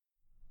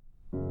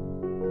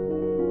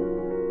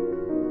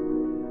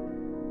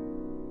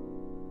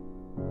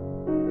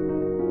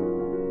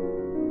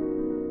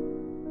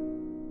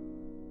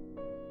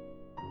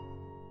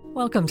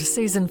Welcome to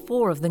Season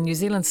 4 of the New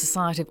Zealand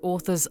Society of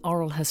Authors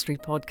Oral History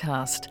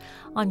podcast.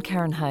 I'm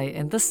Karen Hay,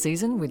 and this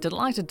season we're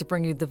delighted to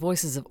bring you the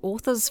voices of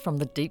authors from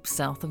the deep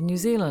south of New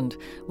Zealand.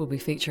 We'll be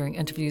featuring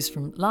interviews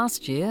from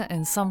last year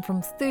and some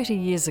from 30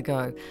 years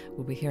ago.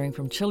 We'll be hearing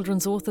from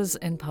children's authors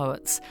and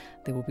poets.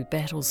 There will be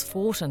battles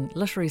fought and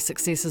literary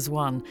successes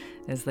won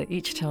as they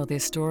each tell their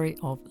story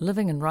of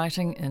living and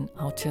writing in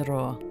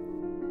Aotearoa.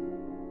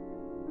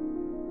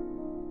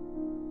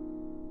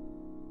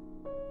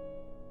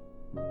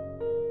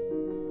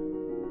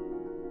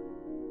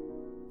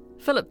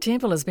 Philip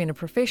Temple has been a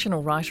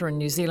professional writer in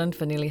New Zealand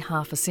for nearly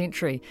half a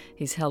century.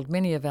 He's held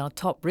many of our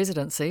top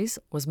residencies,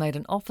 was made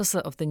an Officer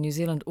of the New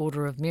Zealand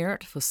Order of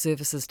Merit for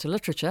services to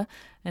literature,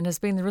 and has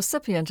been the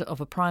recipient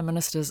of a Prime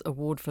Minister's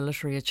Award for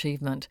Literary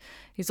Achievement.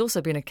 He's also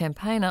been a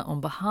campaigner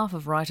on behalf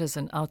of writers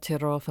in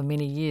Aotearoa for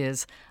many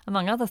years.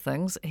 Among other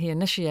things, he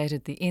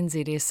initiated the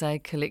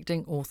NZSA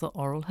Collecting Author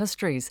Oral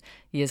Histories.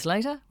 Years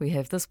later, we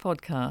have this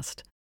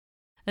podcast.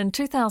 In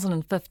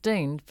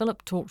 2015,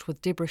 Philip talked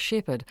with Deborah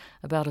Shepherd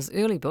about his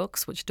early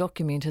books which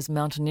document his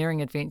mountaineering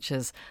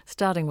adventures,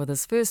 starting with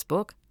his first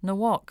book,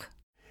 Nawok.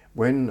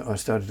 When I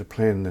started to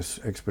plan this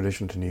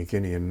expedition to New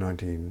Guinea in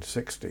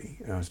 1960,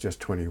 I was just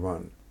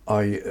 21.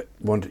 I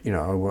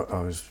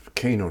was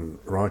keen on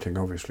writing,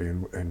 obviously,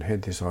 and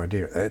had this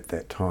idea at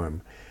that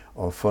time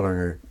of following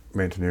a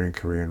mountaineering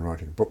career and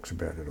writing books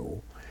about it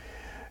all.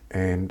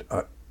 And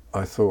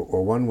I thought,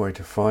 well, one way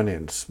to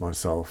finance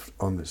myself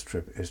on this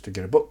trip is to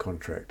get a book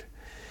contract.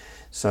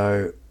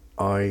 So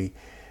I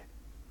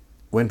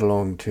went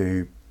along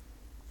to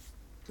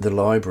the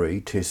library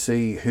to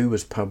see who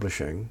was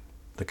publishing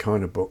the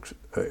kind of books,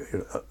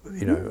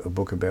 a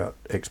book about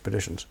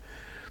expeditions.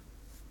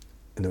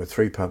 And there were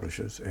 3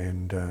 publishers,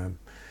 and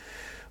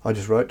I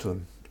just wrote to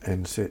them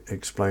and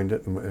explained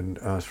it and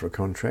asked for a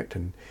contract,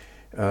 and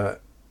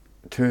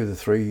 2 of the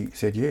 3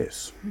 said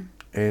yes.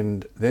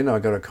 And then I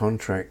got a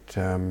contract,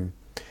 and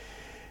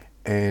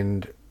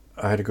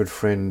I had a good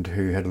friend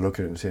who had a look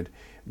at it and said,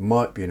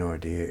 might be an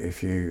idea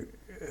if you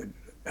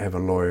have a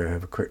lawyer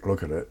have a quick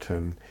look at it.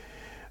 And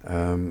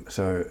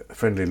so a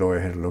friendly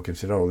lawyer had a look and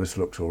said, oh, this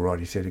looks all right.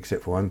 He said,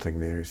 except for one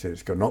thing there. He said,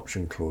 it's got an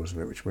option clause in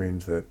it, which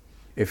means that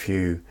if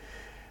you're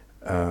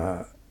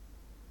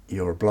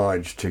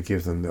obliged to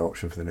give them the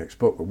option for the next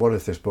book, but what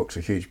if this book's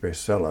a huge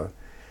bestseller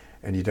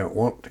and you don't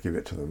want to give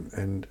it to them?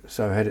 And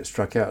so I had it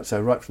struck out. So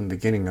right from the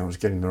beginning I was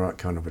getting the right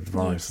kind of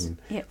advice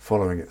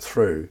following it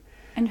through.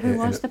 And who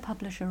was the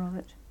publisher of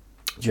it?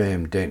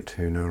 J.M. Dent,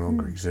 who no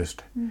longer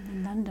exist.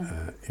 In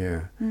London.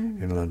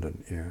 In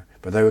London, yeah.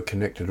 But they were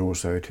connected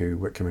also to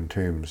Whitcomb and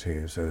Tombs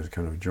here, so there's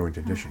kind of a joint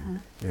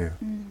edition.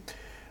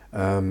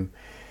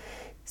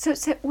 So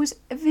it was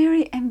a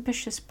very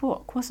ambitious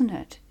book, wasn't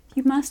it?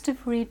 You must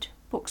have read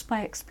books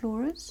by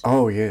explorers?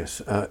 Oh,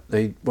 yes.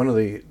 One of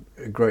the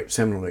great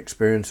seminal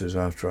experiences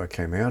after I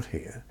came out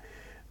here,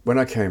 when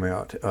I came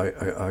out,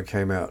 I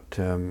came out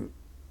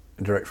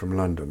direct from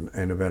London,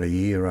 and about a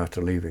year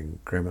after leaving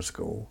grammar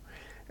school,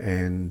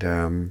 and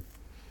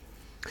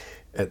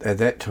at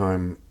that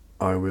time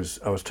I was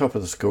top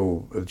of the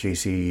school with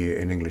GCE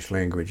in English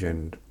language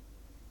and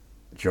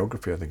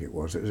geography, I think it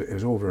was. It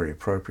was all very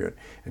appropriate,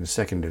 and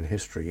second in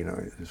history,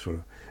 sort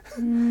of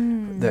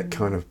that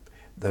kind of,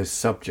 those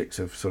subjects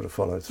have sort of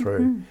followed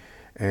through.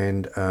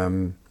 And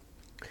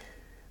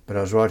but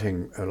I was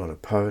writing a lot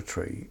of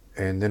poetry,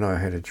 and then I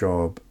had a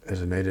job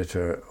as an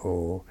editor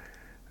or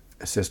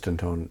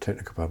assistant on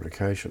technical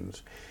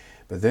publications.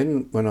 But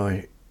then when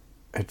I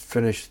had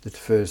finished the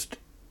first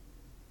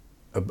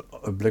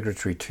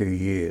obligatory 2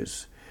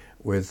 years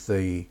with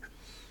the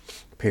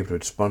people who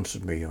had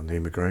sponsored me on the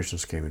immigration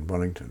scheme in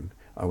Wellington,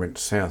 I went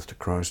south to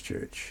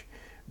Christchurch,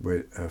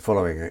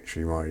 following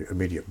actually my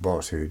immediate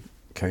boss who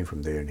came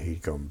from there, and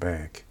he'd gone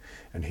back,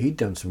 and he'd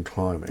done some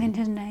climbing. And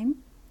his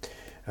name?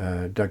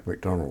 Doug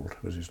McDonald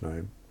was his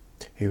name.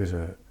 He was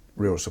a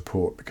real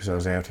support because I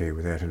was out here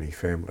without any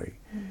family.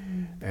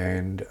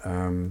 And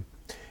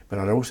but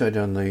I'd also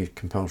done the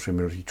compulsory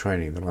military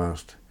training, the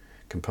last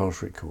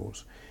compulsory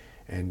course,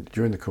 and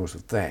during the course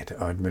of that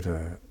I'd met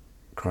a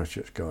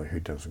Christchurch guy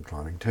who'd done some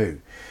climbing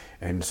too.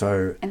 And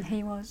so... And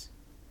he was?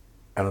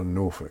 Alan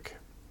Norfolk.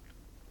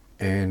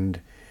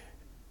 And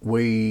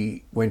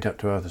we went up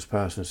to Arthur's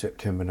Pass in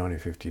September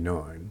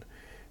 1959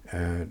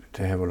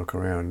 to have a look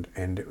around,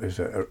 and it was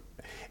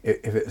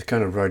if it's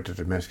kind of Road to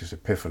Damascus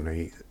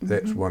Epiphany,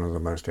 that's one of the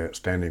most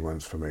outstanding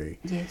ones for me.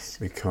 Yes.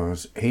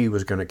 Because he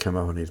was going to come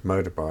up on his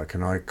motorbike,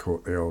 and I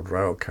caught the old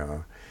rail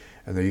car,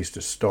 and they used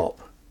to stop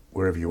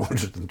wherever you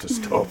wanted them to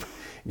stop,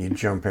 and you'd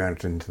jump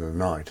out into the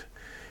night.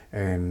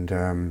 And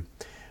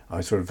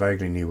I sort of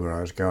vaguely knew where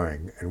I was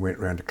going, and went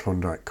round to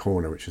Klondike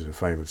Corner, which is a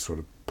famous sort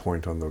of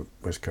point on the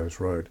West Coast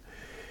Road.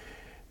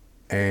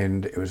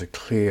 And it was a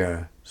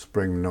clear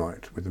spring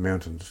night with the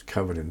mountains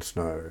covered in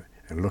snow,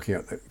 and looking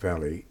up that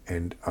valley,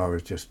 and I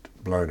was just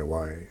blown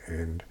away.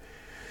 And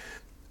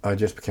I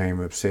just became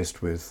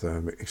obsessed with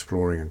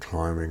exploring and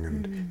climbing,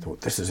 and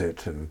thought, this is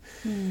it, and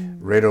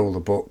read all the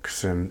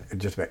books and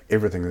just about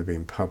everything that had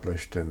been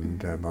published.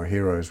 And my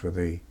heroes were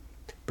the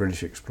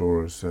British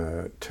explorers,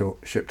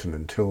 Shipton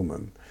and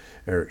Tillman,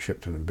 Eric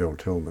Shipton and Bill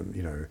Tillman,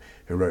 you know,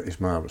 who wrote these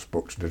marvellous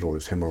books and did all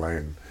this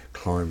Himalayan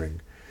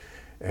climbing.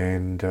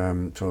 And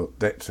so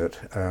that's it.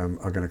 I'm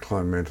going to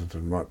climb mountains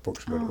and write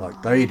books about it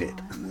like they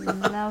did.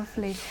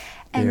 Lovely.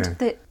 And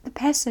Yeah. the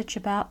passage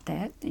about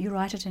that, you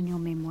write it in your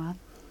memoir,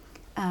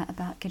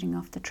 about getting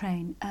off the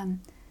train.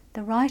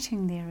 The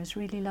writing there is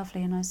really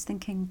lovely, and I was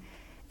thinking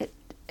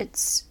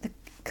it's the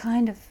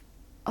kind of,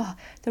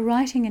 the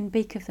writing in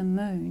Beak of the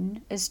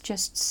Moon is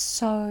just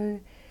so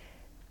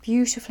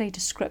beautifully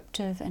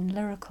descriptive and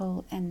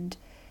lyrical, and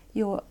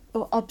your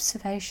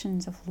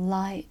observations of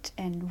light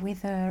and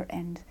weather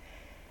and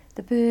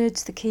the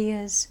birds, the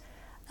keas.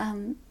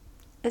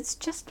 It's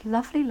just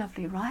lovely,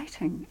 lovely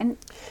writing. And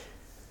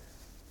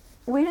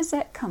where does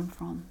that come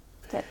from?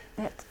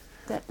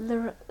 That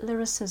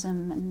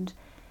lyricism and...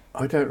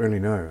 I don't really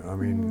know. I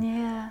mean,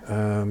 yeah.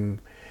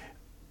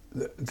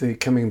 the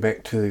coming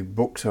back to the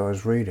books I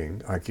was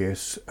reading, I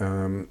guess,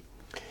 I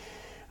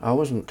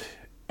wasn't...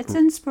 It's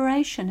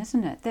inspiration,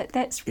 isn't it?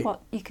 That's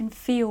what you can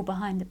feel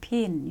behind the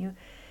pen.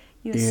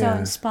 You're so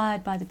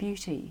inspired by the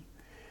beauty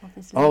of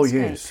this landscape. Oh,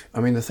 yes.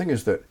 I mean, the thing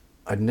is that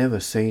I'd never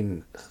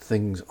seen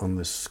things on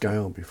this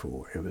scale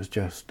before. It was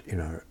just, you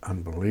know,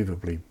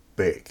 unbelievably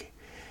big.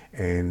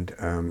 And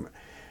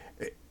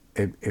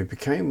it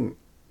became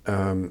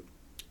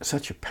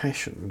such a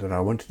passion that I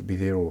wanted to be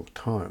there all the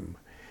time.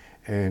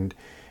 And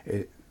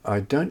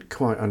I don't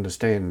quite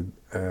understand,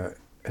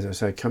 as I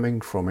say, coming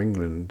from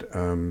England,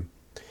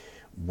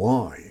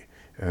 why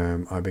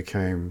I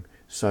became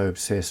so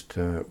obsessed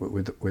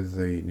with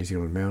the New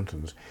Zealand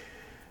mountains.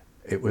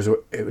 It was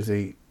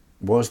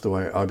the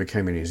way I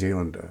became a New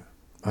Zealander.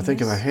 I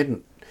think if I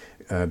hadn't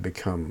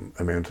become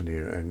a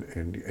mountaineer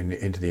and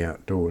into the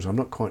outdoors, I'm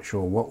not quite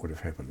sure what would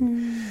have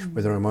happened.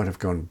 Whether I might have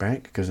gone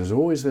back, because there's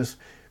always this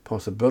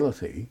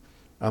possibility,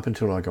 up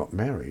until I got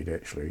married,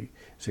 actually,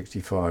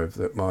 65,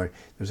 that there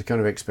was a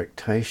kind of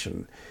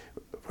expectation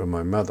from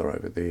my mother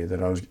over there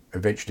that I was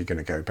eventually going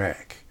to go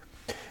back.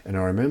 And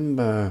I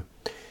remember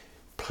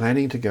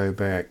planning to go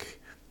back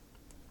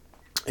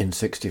in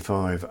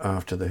 65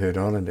 after the Heard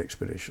Island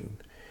expedition.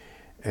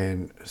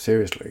 And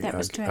seriously, that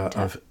was to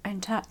Antarctica.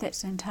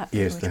 That's Antarctica.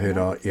 Yes, the Heard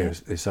Island. Right?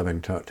 Yes, the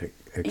sub-Antarctic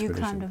expedition. You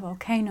climbed a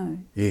volcano.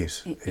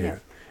 Yes, Yeah.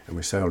 And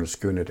we sailed a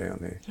schooner down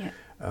there. Yeah.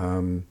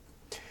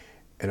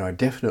 And I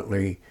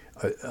definitely,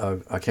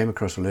 I came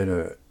across a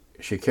letter.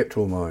 She kept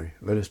all my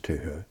letters to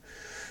her,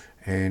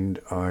 and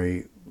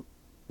I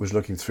was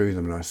looking through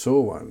them, and I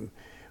saw one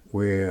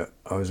where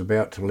I was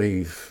about to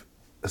leave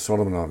the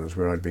Solomon Islands,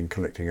 where I'd been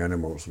collecting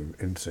animals and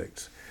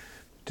insects,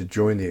 to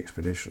join the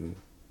expedition,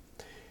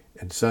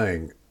 and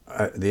saying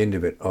at the end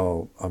of it,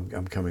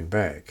 I'm coming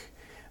back.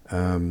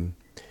 But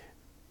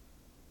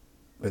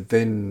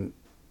then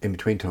in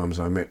between times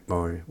I met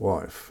my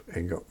wife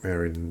and got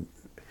married and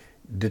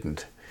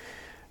didn't.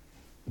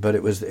 But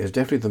it was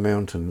definitely the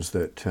mountains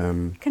that...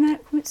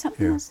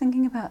 Something I was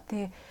thinking about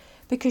there,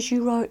 because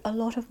you wrote a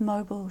lot of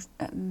mobile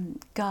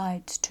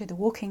guides to the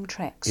walking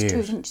tracks,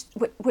 yes.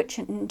 which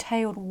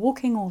entailed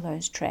walking all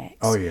those tracks.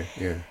 Oh, yeah.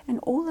 And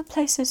all the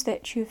places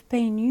that you've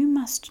been, you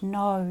must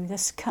know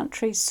this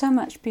country so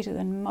much better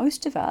than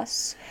most of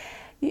us.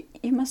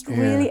 You must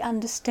really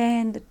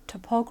understand the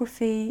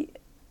topography,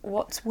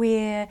 what's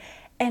where,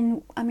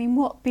 and, I mean,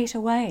 what better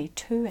way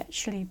to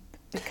actually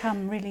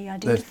become really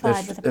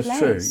identified with a place. That's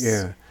true,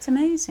 yeah. It's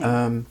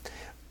amazing.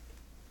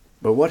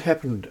 But what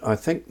happened, I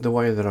think the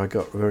way that I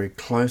got very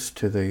close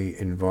to the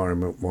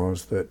environment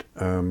was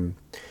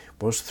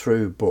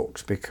through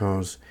books,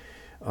 because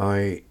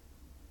when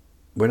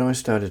I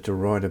started to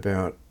write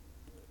about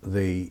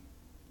the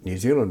New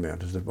Zealand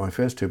mountains, my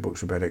first two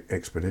books were about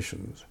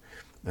expeditions,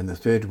 and the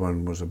third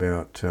one was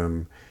about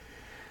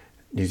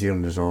New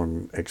Zealanders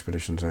on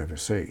expeditions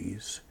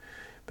overseas.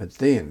 But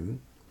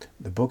then,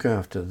 the book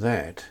after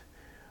that,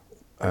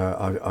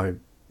 I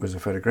was a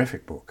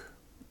photographic book,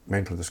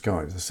 Mantle of the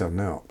Sky, the Southern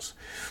Alps,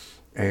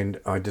 and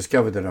I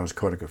discovered that I was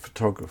quite a good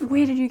photographer.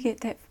 Where did you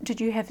get that?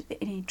 Did you have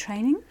any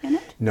training in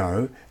it?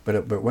 No,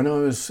 but when I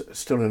was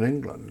still in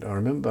England, I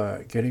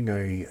remember getting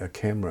a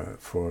camera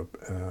for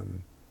a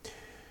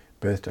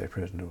birthday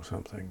present or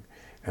something,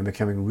 and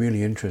becoming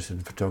really interested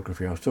in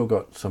photography. I've still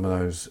got some of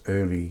those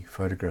early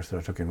photographs that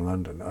I took in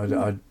London. I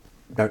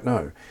don't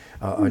know.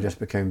 I just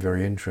became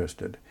very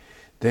interested.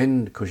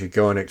 Then, because you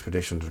go on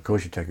expeditions, of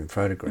course you're taking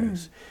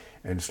photographs,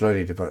 and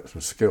slowly develop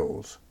some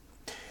skills.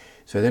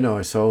 So then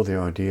I sold the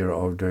idea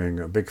of doing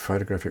a big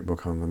photographic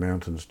book on the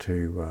mountains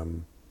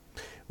to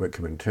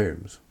Whitcomb and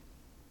Tombs.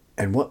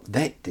 And what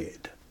that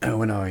did,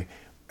 when I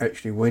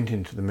actually went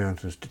into the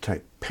mountains to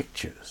take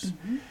pictures,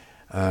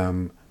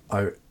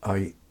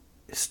 I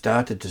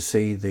started to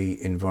see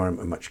the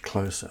environment much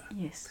closer.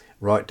 Yes.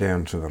 Right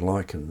down to the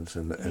lichens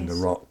and the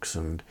rocks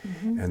and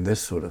this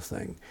sort of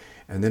thing.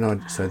 And then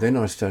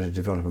I started to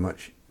develop a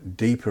much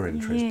deeper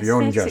interest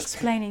beyond just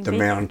the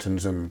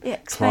mountains and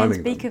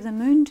climbing Beak of the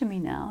Moon to me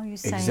now. You're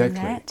saying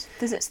that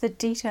because it's the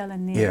detail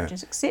in there which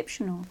is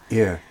exceptional.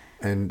 Yeah,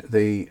 and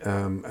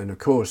and of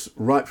course,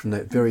 right from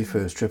that very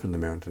first trip in the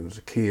mountains,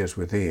 the keas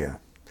were there.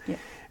 Yeah.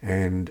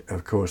 And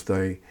of course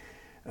they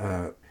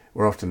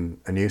were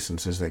often a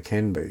nuisance, as they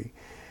can be.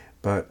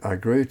 But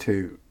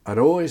I'd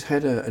always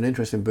had an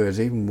interest in birds,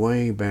 even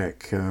way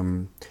back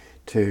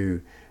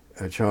to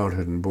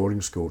childhood and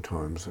boarding school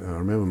times. I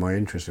remember my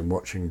interest in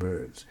watching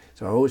birds.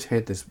 So I always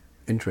had this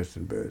interest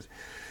in birds.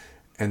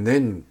 And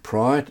then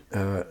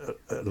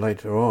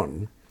later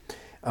on,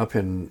 up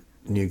in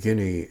New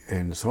Guinea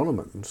and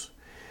Solomons,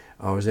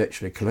 I was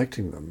actually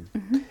collecting them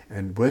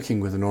and working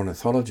with an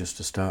ornithologist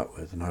to start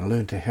with. And I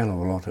learned a hell of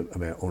a lot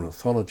about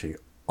ornithology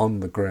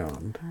on the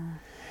ground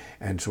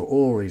and saw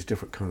all these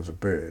different kinds of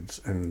birds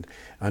and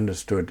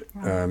understood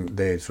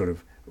their sort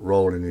of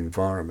role in the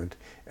environment.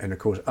 And of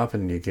course, up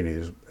in New Guinea,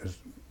 there's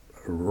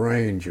a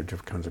range of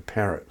different kinds of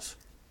parrots.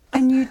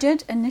 And you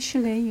did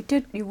initially,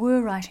 you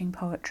were writing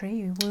poetry,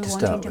 you were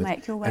wanting to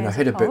make your way as a poet. And I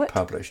had a bit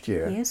published,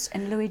 yeah. Yes,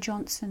 and Louis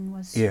Johnson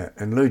was... Yeah,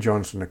 and Louis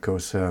Johnson, of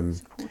course,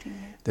 supporting you.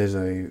 There's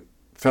a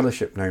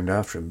fellowship named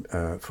after him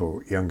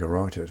for younger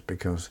writers,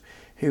 because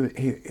he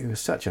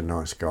was such a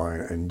nice guy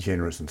and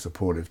generous and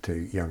supportive to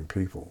young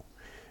people.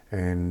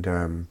 And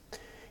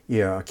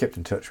I kept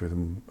in touch with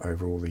him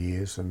over all the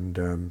years,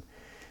 and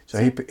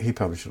so he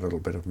published a little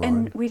bit of mine.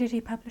 And where did he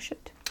publish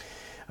it?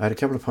 I had a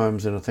couple of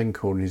poems in a thing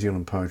called New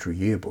Zealand Poetry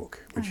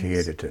Yearbook, which he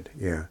edited,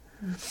 yeah.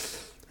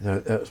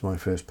 That was my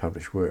first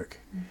published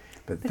work.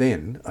 But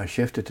then I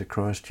shifted to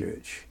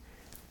Christchurch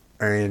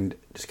and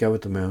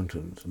discovered the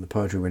mountains, and the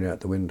poetry went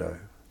out the window.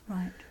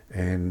 Right.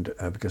 And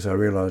because I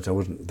realised I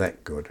wasn't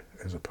that good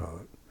as a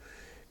poet,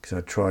 because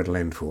I tried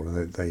Landfall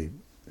and they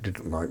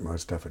didn't like my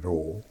stuff at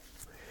all.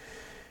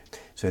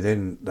 So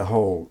then the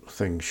whole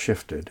thing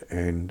shifted,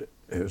 and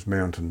it was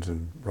mountains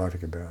and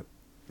writing about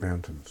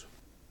mountains.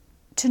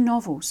 To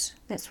novels,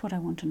 that's what I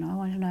want to know. I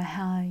want to know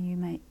how you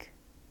make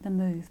the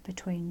move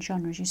between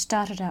genres. You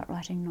started out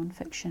writing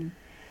non-fiction,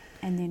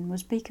 and then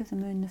was Beak of the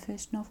Moon the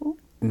first novel?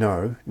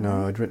 No,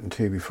 I'd written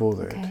two before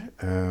that. Okay.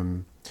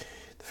 The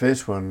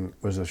first one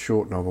was a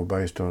short novel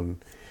based on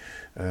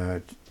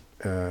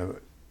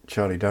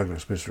Charlie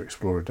Douglas, Mr.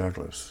 Explorer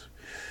Douglas,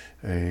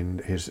 and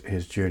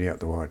his journey up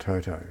the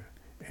Waitoto.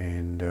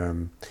 And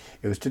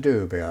it was to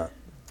do about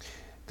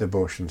the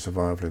bush and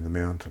survival in the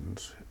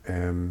mountains.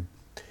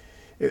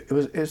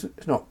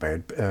 It's not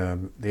bad.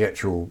 The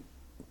actual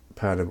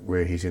part of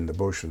where he's in the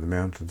bush and the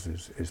mountains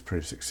is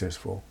pretty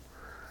successful.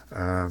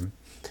 Then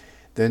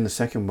the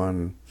second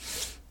one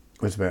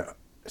was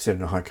set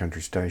in a high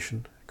country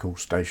station called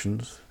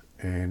Stations,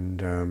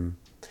 and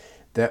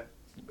that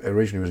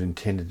originally was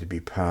intended to be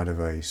part of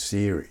a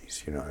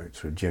series,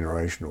 it's a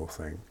generational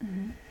thing.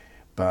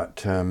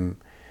 But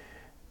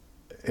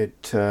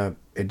it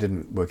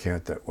didn't work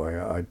out that way.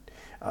 I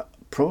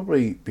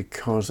probably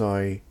because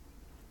I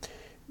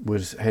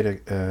was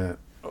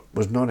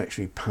not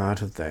actually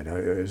part of that.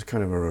 It was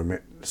kind of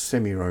a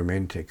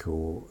semi-romantic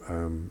or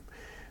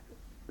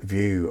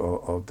view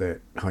of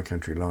that high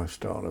country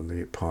lifestyle and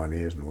the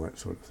pioneers and all that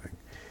sort of thing.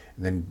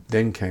 And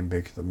then came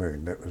Beak of the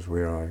Moon. That was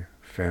where I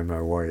found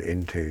my way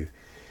into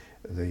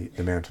the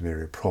mountain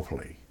area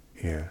properly.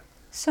 Yeah.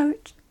 So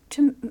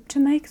to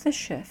make the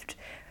shift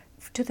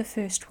to the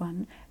first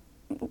one,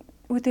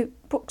 were the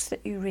books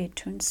that you read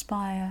to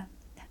inspire?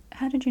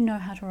 How did you know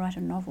how to write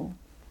a novel?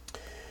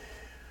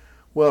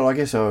 Well, I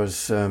guess I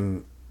was.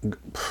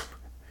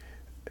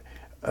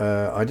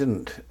 I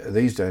didn't.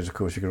 These days, of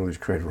course, you get all these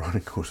creative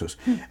writing courses.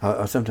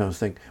 I sometimes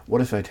think,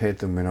 what if I'd had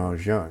them when I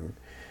was young?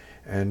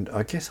 And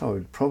I guess I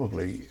would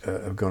probably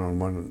have gone on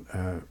one,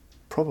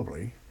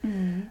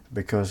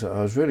 because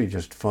I was really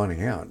just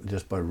finding out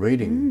just by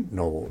reading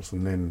novels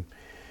and then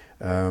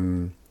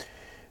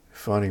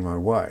finding my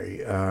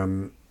way.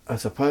 I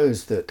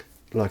suppose that,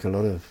 like a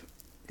lot of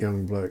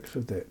young blokes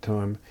at that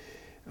time,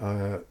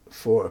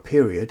 for a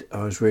period,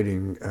 I was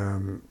reading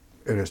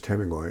Ernest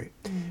Hemingway.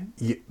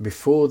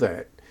 Before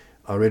that,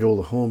 I read all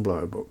the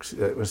Hornblower books.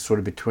 It was sort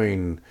of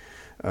between,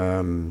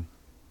 Swallows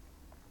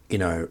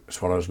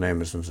and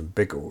Amazons and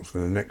Biggles,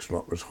 and the next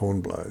lot was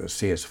Hornblower,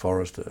 C.S.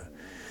 Forester,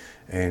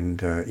 and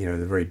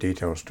the very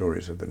detailed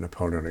stories of the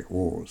Napoleonic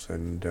Wars,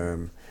 and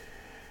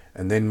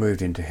then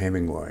moved into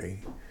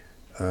Hemingway,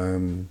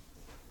 and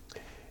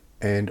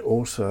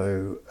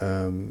also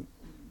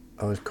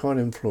I was quite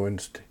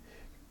influenced,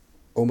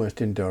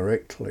 almost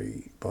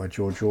indirectly, by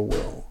George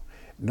Orwell.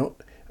 Not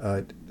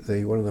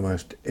one of the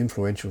most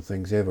influential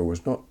things ever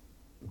was not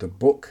the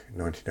book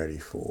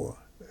 1984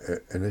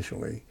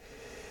 initially,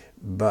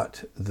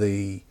 but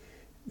the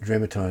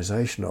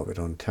dramatisation of it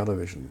on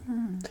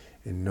television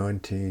in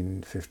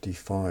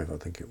 1955, I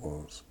think it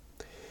was.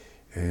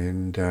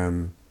 And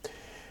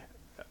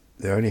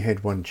they only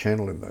had one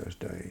channel in those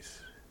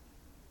days,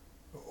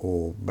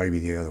 or maybe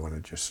the other one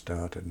had just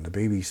started. And the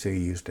BBC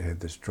used to have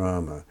this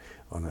drama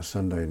on a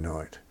Sunday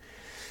night.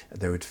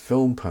 They would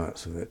film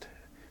parts of it,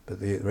 but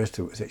the rest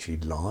of it was actually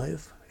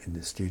live in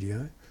the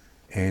studio.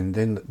 And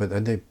then,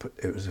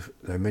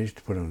 they managed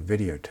to put it on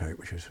videotape,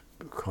 which was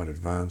quite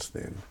advanced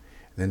then.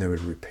 And then they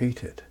would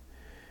repeat it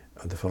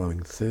the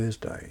following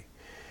Thursday,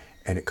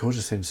 and it caused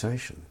a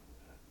sensation.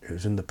 it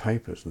was in the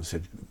papers and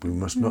said, we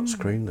must not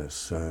screen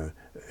this.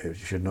 It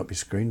should not be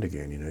screened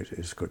again. You know,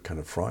 it's got kind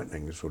of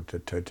frightening sort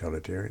of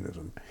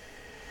totalitarianism.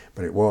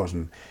 But it was,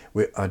 and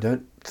I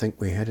don't think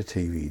we had a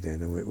TV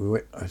then.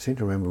 And I seem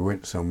to remember we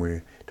went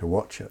somewhere to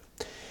watch it,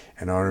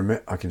 and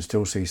I can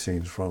still see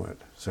scenes from it.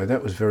 So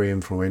that was very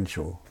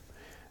influential,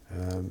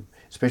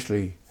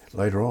 especially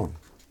later on.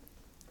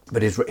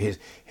 But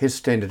his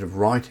standard of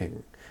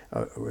writing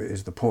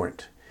is the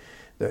point,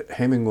 that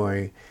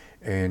Hemingway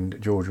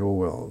and George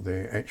Orwell,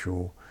 their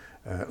actual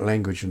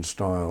language and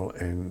style,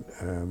 and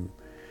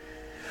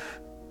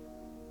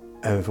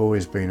have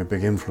always been a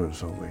big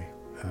influence on me,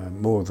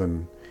 more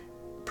than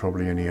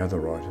probably any other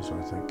writers,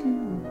 I think.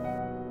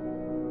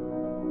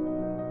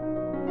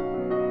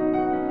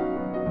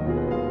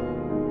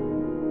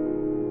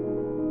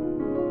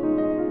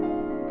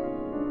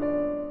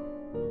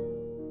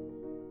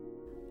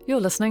 You're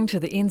listening to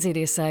the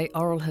NZSA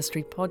Oral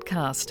History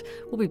Podcast.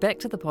 We'll be back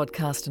to the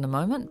podcast in a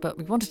moment, but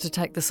we wanted to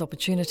take this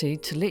opportunity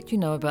to let you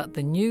know about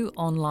the new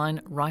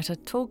online Writer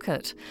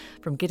Toolkit.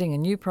 From getting a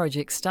new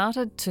project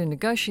started to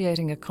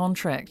negotiating a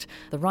contract,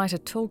 the Writer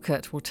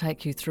Toolkit will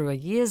take you through a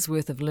year's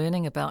worth of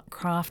learning about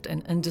craft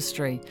and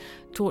industry.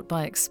 Taught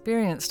by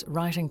experienced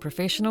writing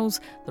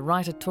professionals, the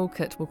Writer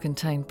Toolkit will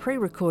contain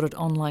pre-recorded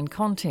online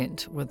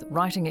content with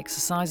writing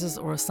exercises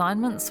or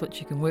assignments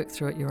which you can work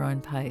through at your own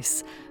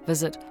pace.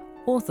 Visit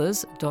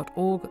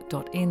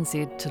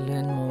authors.org.nz to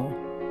learn more.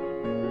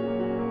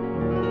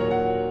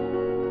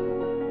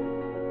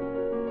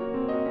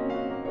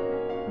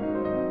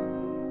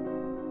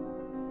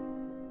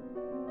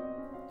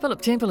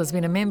 Philip Temple has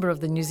been a member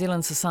of the New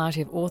Zealand Society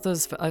of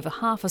Authors for over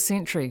half a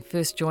century,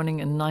 first joining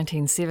in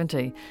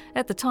 1970.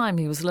 At the time,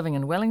 he was living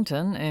in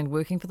Wellington and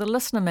working for the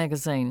Listener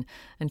magazine.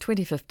 In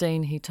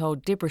 2015, he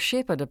told Deborah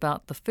Shepherd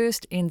about the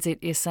first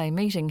NZSA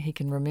meeting he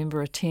can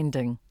remember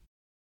attending.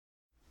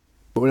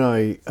 When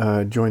I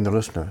joined the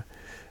Listener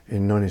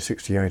in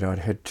 1968, I'd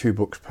had 2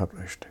 books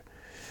published,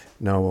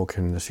 Narwhal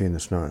and The Sea and the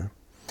Snow.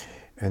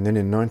 And then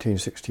in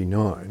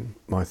 1969,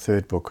 my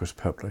 3rd book was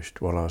published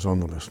while I was on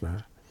the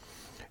Listener.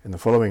 And the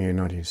following year,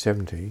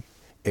 1970,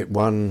 it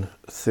won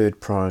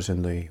 3rd prize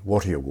in the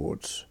Wattie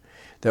Awards.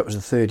 That was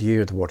the 3rd year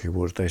of the Wattie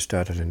Awards. They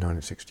started in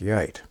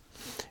 1968.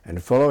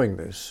 And following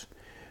this,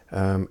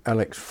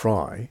 Alex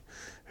Fry,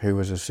 who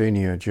was a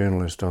senior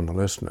journalist on the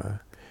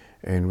Listener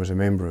and was a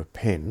member of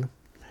PEN,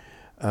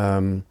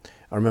 I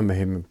remember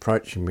him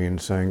approaching me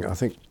and saying, I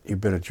think you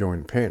better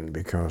join PEN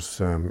because,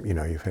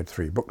 you've had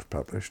 3 books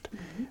published,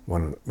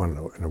 won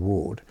an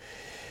award.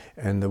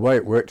 And the way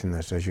it worked in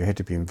those days, you had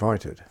to be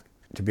invited.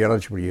 To be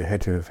eligible, you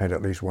had to have had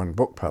at least 1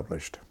 book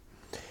published.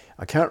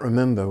 I can't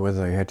remember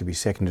whether they had to be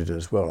seconded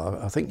as well.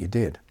 I think you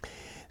did.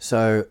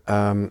 So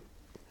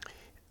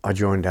I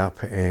joined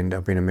up and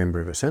I've been a member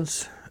ever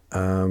since.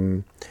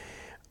 And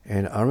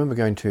I remember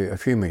going to a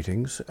few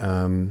meetings.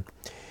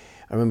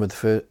 I remember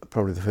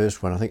probably the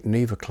first one. I think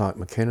Neva Clark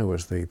McKenna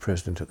was the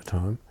president at the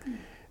time,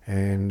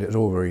 and it's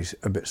all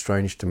a bit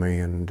strange to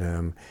me.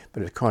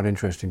 But it's quite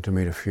interesting to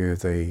meet a few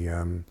of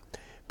the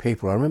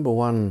people. I remember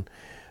one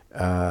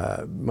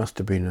must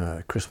have been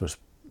a Christmas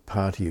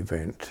party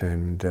event,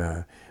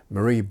 and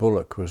Marie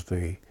Bullock was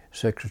the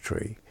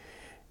secretary.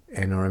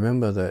 And I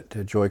remember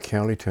that Joy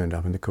Cowley turned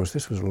up, and of course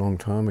this was a long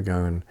time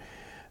ago,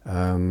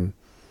 and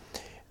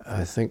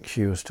I think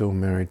she was still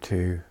married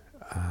to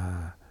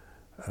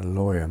a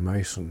lawyer,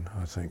 Mason,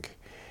 I think,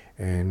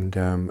 and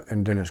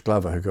Dennis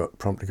Glover, who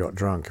promptly got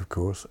drunk, of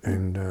course.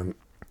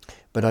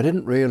 But I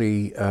didn't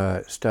really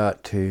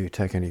start to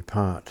take any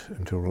part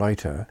until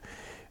later.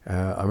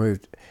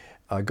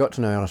 I got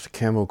to know Alistair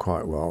Campbell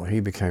quite well. He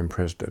became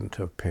president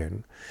of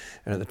PEN,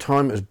 and at the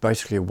time it was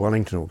basically a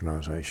Wellington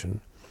organisation,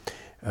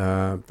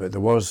 but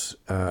there was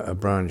a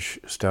branch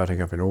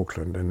starting up in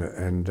Auckland,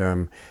 and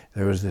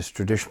there was this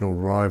traditional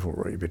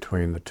rivalry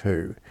between the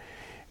two,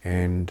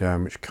 and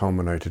which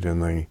culminated in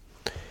the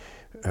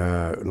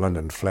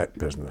London flat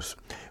business.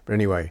 But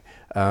anyway,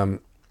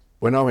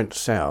 when I went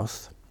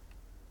south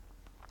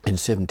in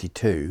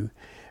 '72,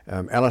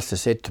 Alistair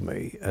said to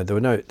me, there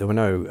were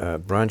no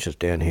branches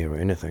down here or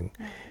anything,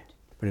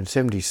 but in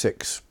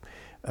 '76,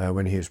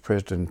 when he was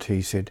president,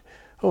 he said,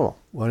 "Oh,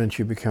 why don't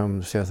you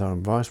become South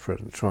Island vice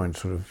president? Try and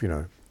sort of,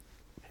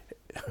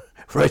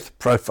 raise the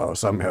profile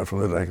somehow for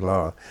Little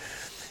Aguilar."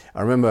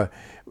 I remember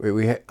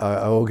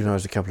I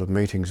organised a couple of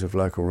meetings of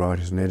local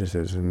writers and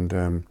editors,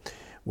 and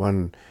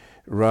one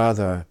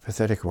rather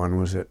pathetic one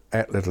was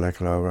at Little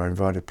Aguilar, where I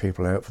invited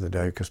people out for the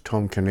day because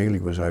Tom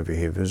Keneally was over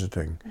here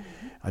visiting.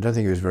 Mm-hmm. I don't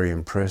think he was very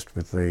impressed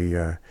with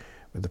the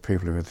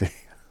people who were there.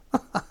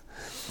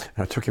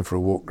 I took him for a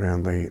walk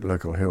around the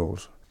local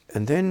hills,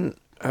 and then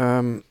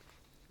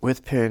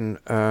with PEN.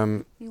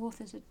 The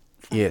authors at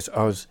yes,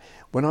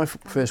 when I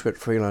first went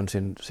freelance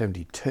in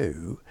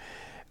 '72.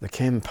 The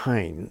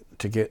campaign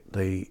to get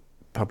the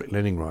Public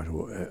Lending Right,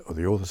 or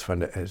the Authors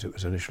Fund as it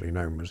was initially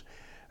known,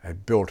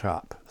 had built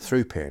up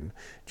through PEN.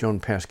 John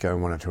Pascoe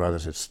and 1 or 2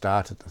 others had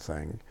started the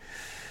thing.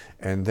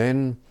 And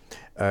then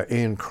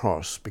Ian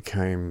Cross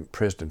became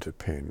president of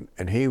PEN,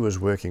 and he was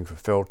working for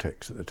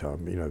Feltex at the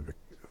time,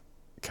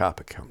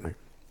 carpet company.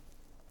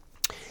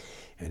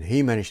 And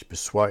he managed to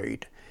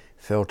persuade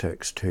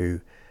Feltex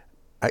to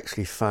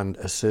actually fund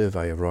a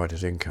survey of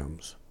writers'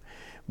 incomes,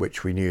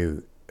 which we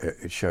knew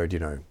it showed,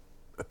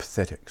 a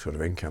pathetic sort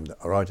of income that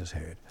writers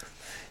had.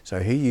 So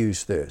he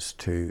used this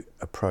to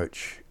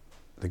approach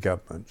the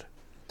government,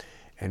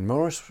 and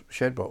Maurice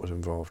Shadbolt was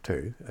involved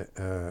too,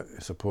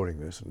 supporting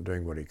this and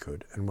doing what he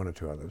could, and one or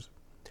two others.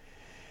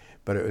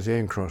 But it was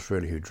Ian Cross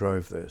really who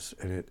drove this.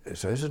 And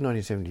so this is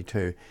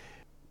 1972.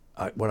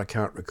 What I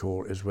can't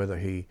recall is whether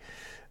he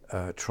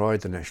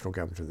tried the national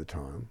government at the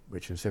time,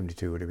 which in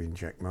 72 would have been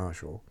Jack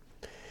Marshall.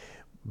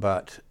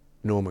 But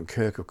Norman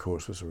Kirk, of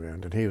course, was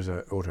around, and he was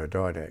an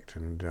autodidact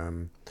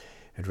and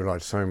had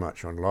relied so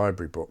much on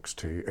library books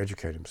to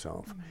educate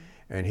himself. Mm-hmm.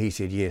 And he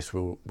said, yes,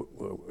 we'll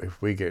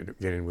if we get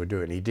in, we'll do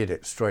it. And he did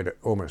it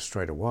almost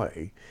straight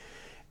away.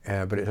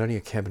 But it's only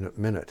a cabinet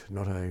minute,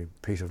 not a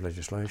piece of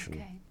legislation.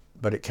 Okay.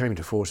 But it came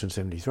into force in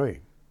 73.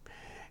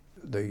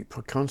 The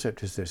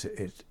concept is this: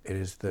 it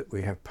is that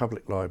we have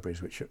public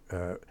libraries which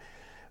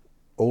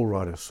all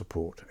writers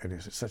support, and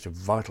it's such a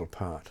vital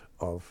part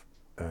of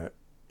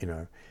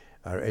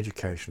our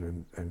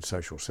education and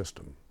social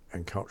system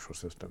and cultural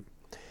system.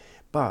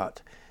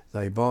 But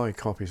they buy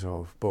copies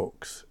of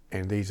books,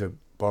 and these are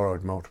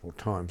borrowed multiple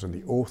times, and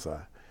the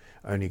author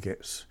only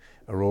gets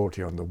a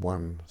royalty on the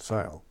one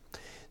sale.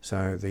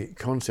 So the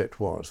concept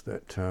was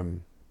that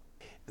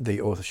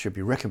the author should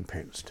be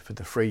recompensed for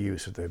the free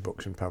use of their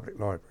books in public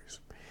libraries.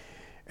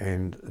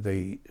 And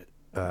the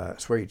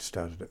Swedes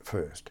started it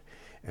first.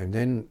 And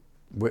then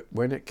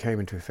when it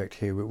came into effect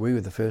here, we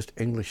were the first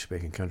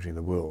English-speaking country in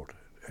the world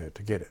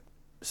to get it.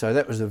 So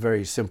that was a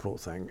very simple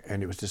thing,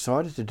 and it was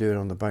decided to do it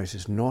on the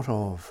basis not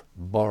of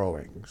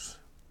borrowings.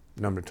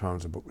 A number of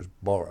times the book was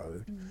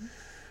borrowed,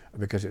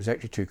 because it was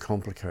actually too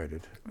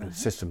complicated. Right. The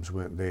systems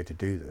weren't there to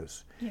do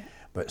this,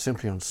 but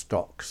simply on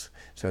stocks.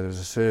 So there was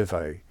a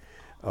survey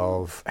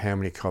of how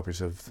many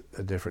copies of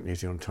the different New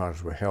Zealand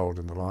titles were held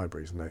in the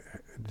libraries, and they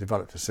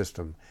developed a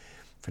system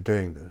for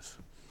doing this.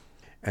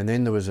 And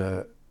then there was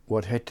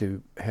what had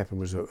to happen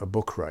was a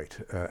book rate,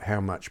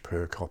 how much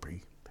per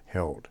copy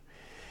held.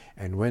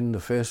 And when the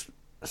first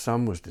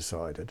sum was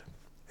decided,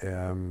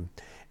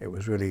 it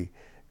was really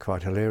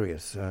quite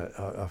hilarious.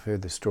 I've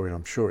heard this story, and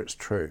I'm sure it's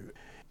true.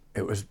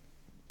 It was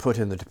put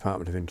in the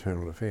Department of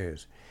Internal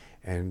Affairs,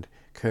 and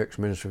Kirk's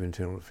Minister of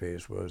Internal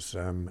Affairs was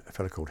a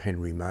fellow called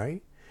Henry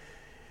May,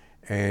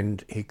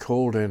 and he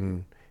called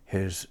in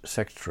his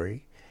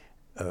Secretary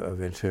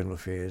of Internal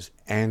Affairs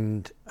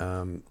and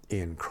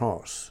Ian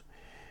Cross,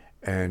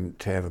 and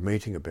to have a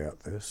meeting about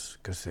this,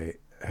 because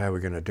how we're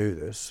going to do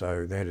this.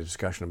 So they had a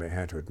discussion about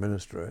how to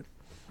administer it.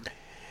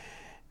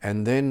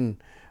 And then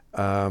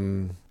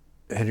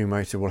Henry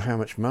May said, well, how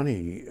much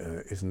money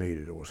is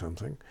needed or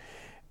something?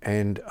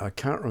 And I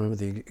can't remember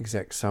the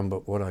exact sum,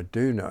 but what I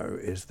do know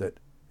is that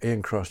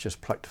Ian Cross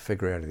just plucked a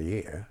figure out of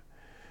the air.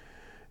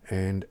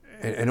 And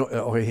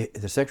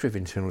the Secretary of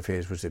Internal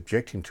Affairs was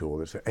objecting to all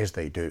this, as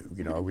they do.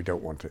 We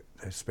don't want to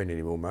spend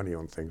any more money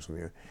on things.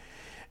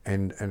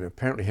 And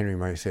apparently Henry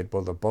May said,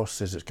 well, the boss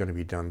says it's going to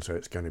be done, so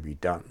it's going to be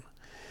done.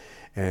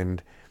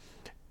 And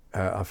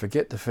I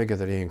forget the figure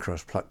that Ian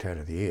Cross plucked out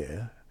of the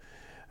air,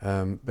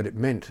 but it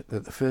meant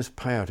that the first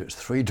payout, it was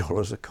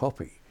 $3 a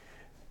copy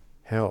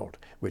held,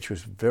 which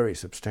was very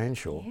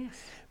substantial.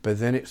 Yes. But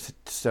then it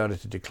started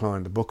to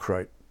decline. The book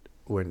rate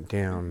went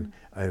down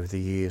over the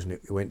years, and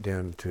it went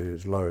down to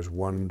as low as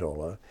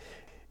 $1.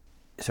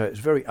 So it's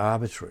very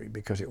arbitrary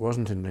because it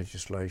wasn't in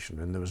legislation,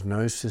 and there was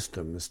no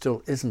system, there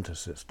still isn't a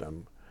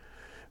system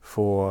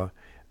for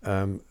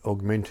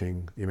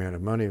augmenting the amount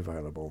of money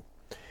available.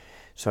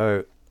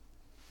 So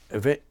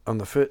on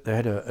the first, they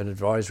had an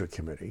advisory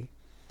committee,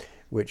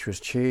 which was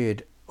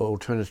chaired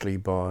alternately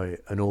by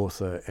an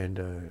author and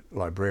a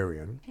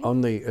librarian. On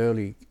the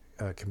early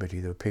committee,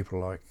 there were people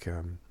like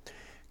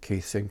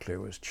Keith Sinclair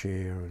was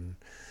chair, and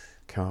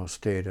Carl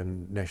Stead,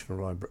 and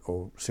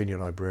senior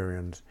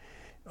librarians.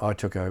 I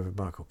took over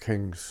Michael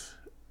King's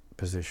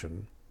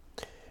position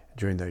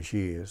during those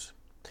years.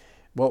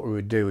 What we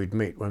would do, we'd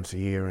meet once a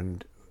year,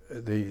 and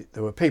there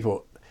were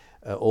people,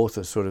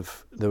 authors,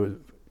 there were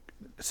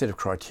a set of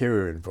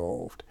criteria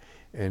involved,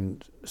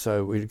 and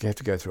so we'd have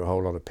to go through a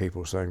whole lot of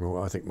people saying,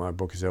 well, I think my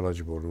book is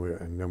eligible,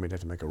 and then we'd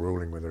have to make a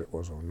ruling whether it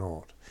was or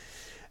not.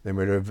 Then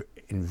we'd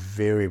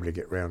invariably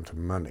get round to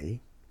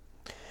money,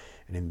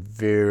 and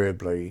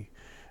invariably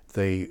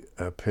the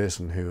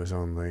person who was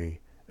on the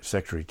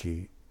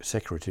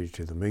secretary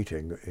to the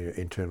meeting,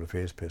 internal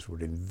affairs person,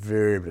 would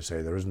invariably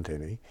say there isn't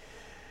any.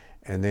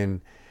 And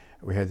then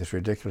we had this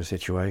ridiculous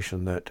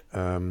situation that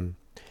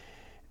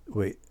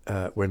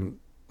when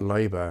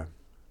Labor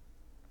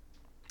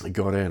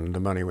got in, the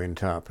money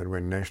went up, and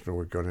when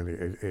National got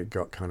in, it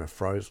got kind of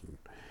frozen.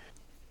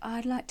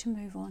 I'd like to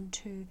move on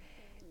to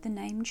the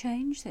name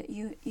change that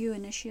you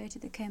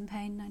initiated the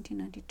campaign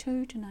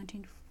 1992 to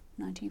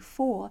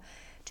 1994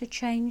 to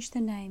change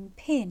the name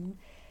PEN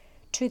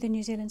to the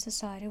New Zealand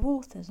Society of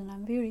Authors, and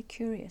I'm very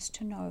curious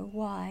to know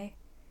why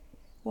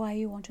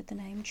you wanted the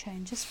name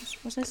change.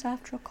 Was this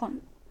after a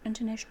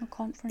international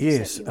conference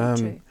Yes, that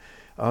you went to?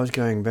 I was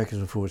going backwards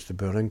and forwards to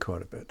Berlin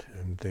quite a bit,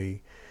 and the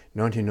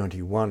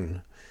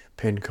 1991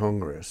 Penn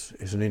Congress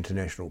is an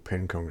international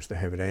Penn Congress. They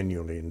have it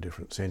annually in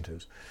different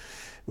centres.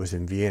 It was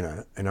in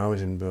Vienna, and I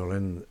was in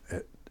Berlin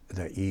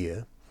that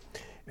year,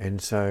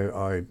 and so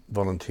I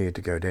volunteered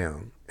to go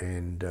down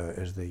and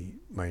as the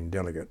main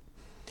delegate.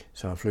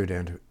 So I flew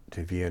down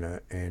to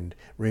Vienna, and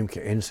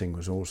Riemke Ensing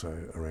was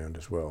also around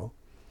as well,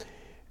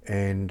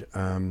 and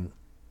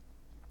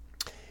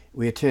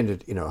we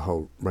attended, a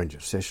whole range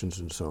of sessions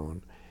and so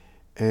on.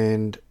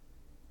 And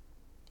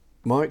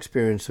my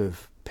experience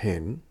of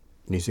Penn,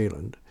 New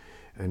Zealand,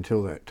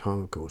 until that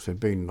time, of course, had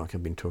been like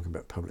I've been talking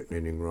about public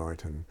lending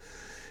right, and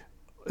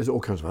there's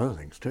all kinds of other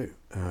things too,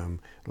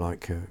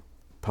 like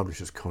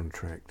publishers'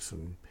 contracts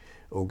and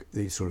all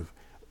these sort of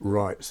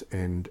rights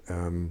and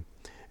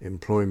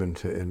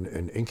employment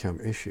and income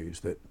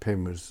issues that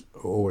Penn was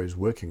always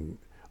working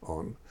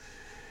on.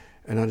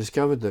 And I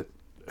discovered that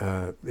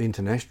the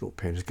International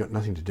Penn has got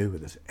nothing to do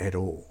with this at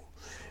all.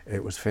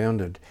 It was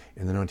founded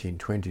in the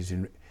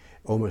 1920s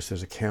almost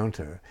as a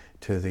counter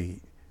to the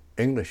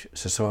English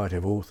Society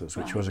of Authors,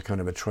 which was a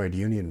kind of a trade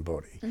union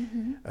body,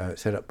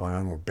 set up by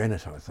Arnold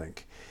Bennett, I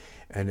think.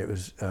 And it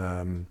was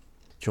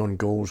John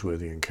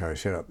Galsworthy and co.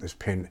 set up this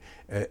Penn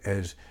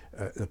as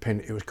the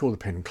Penn. It was called the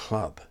Penn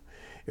Club.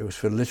 It was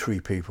for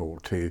literary people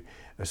to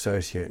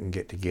associate and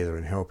get together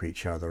and help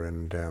each other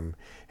and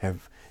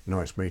have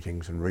nice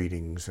meetings and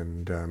readings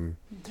and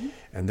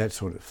that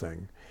sort of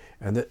thing.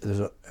 And there's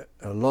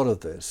a lot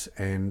of this,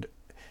 and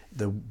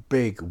the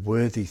big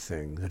worthy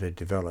thing that had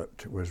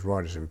developed was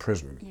Writers in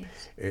Prison.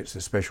 Yes. It's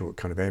a special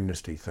kind of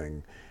amnesty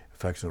thing,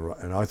 focusing on,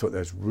 and I thought that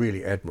was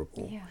really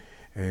admirable,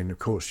 and of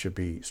course should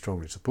be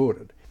strongly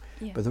supported.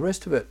 Yeah. But the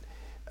rest of it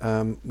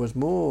was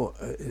more.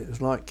 It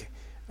was like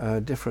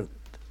different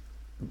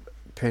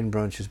Penn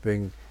branches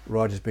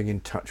writers being in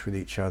touch with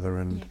each other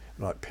and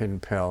like pen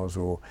pals,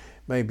 or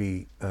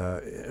maybe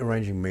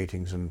arranging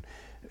meetings and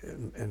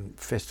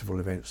festival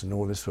events and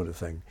all this sort of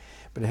thing.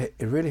 But it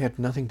really had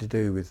nothing to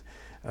do with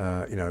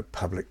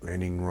public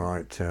lending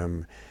right,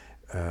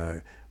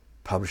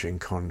 publishing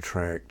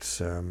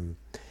contracts,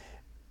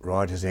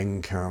 writers'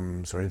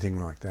 incomes or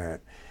anything like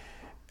that.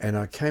 And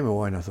I came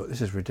away and I thought,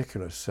 this is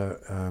ridiculous.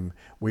 So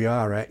we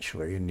are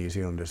actually in New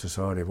Zealand a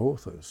society of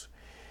authors,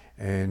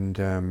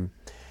 and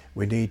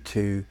we need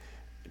to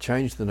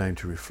change the name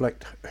to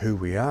reflect who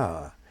we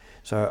are.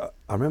 So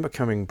I remember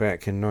coming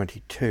back in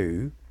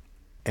 '92,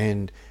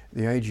 and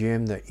the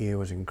AGM that year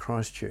was in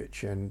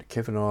Christchurch, and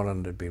Kevin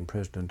Ireland had been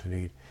president,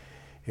 and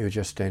he was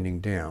just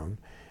standing down,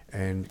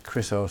 and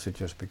Chris Ellis had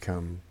just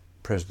become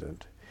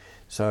president.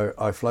 So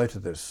I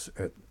floated this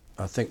at,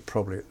 I think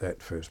probably at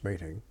that first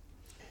meeting.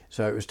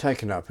 So it was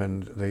taken up,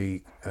 and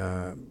the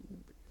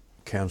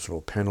council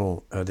or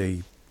panel,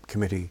 the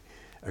committee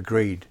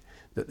agreed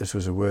that this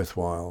was a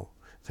worthwhile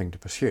thing to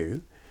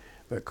pursue.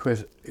 But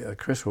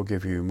Chris will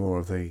give you more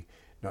of the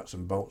nuts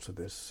and bolts of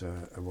this,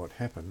 of what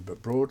happened.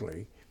 But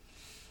broadly,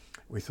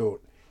 we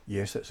thought,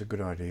 yes, that's a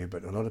good idea,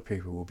 but a lot of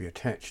people will be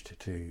attached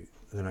to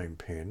the name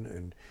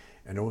Penn,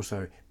 and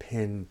also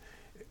Penn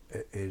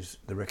is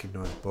the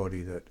recognised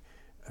body that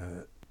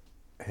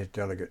has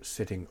delegates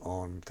sitting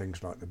on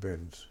things like the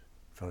Burns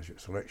Fellowship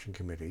Selection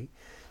Committee.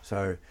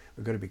 So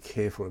we've got to be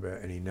careful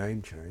about any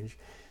name change.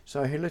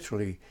 So he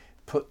literally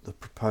put the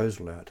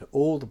proposal out to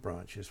all the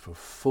branches for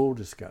full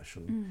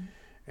discussion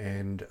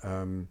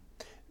and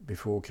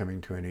before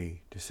coming to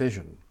any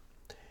decision.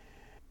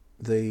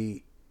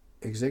 The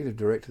executive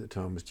director at the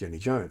time was Jenny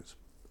Jones.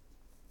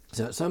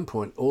 So at some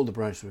point all the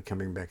branches were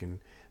coming back and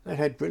they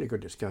had really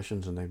good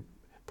discussions and they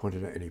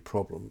pointed out any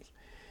problems.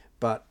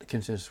 But the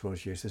consensus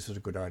was, yes, this is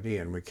a good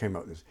idea, and we came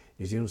up with this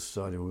New Zealand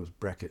Society of Authors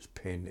brackets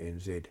Penn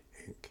NZ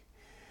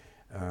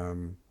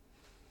Inc.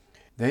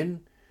 Then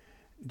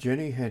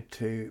Jenny had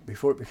to,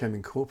 before it became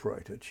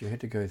incorporated, she had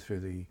to go through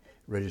the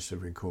Register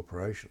of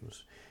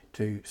Incorporations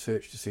to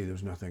search to see there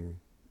was nothing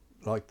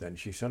like that. And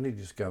she suddenly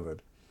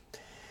discovered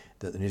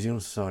that the New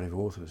Zealand Society of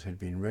Authors had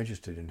been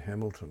registered in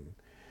Hamilton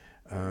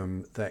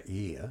that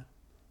year,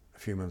 a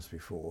few months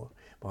before,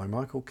 by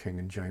Michael King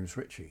and James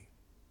Ritchie.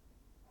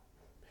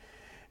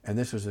 And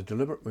this was a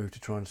deliberate move to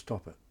try and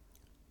stop it,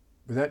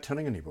 without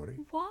telling anybody.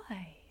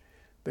 Why?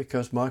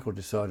 Because Michael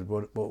decided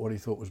what he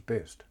thought was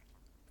best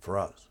for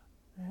us.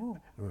 Oh.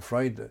 I'm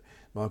afraid that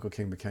Michael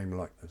King became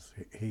like this.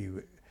 He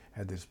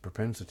had this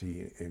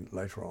propensity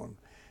later on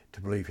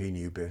to believe he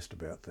knew best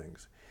about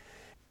things.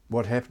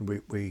 What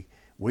happened,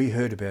 we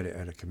heard about it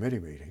at a committee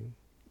meeting,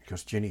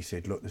 because Jenny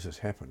said, look, this has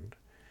happened.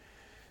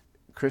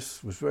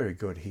 Chris was very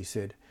good. He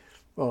said,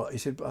 I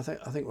think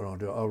what I'll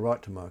do, I'll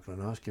write to Michael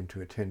and ask him to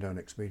attend our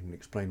next meeting and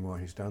explain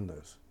why he's done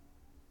this.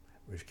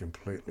 Which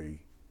completely,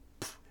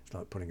 it's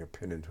like putting a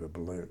pin into a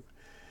balloon.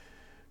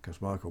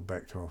 Because Michael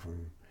backed off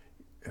and,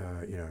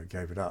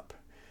 gave it up.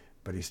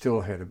 But he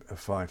still had a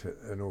fight at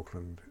an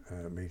Auckland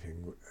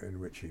meeting in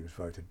which he was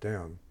voted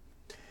down.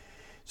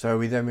 So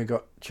we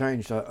got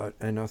changed,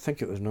 and I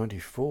think it was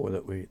 '94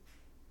 that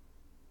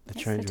the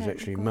change was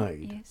actually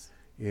made. Yes.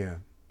 Yeah.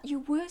 You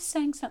were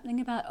saying something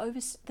about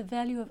the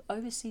value of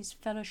overseas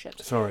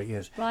fellowships. Sorry,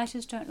 yes.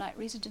 Writers don't like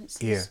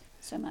residencies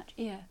so much.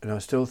 Yeah. And I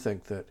still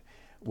think that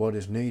what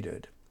is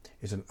needed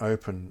is an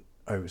open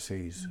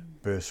overseas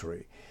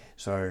bursary.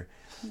 So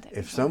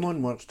if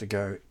someone wants to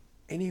go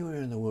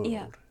anywhere in the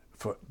world,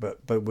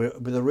 but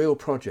with a real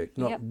project,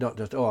 not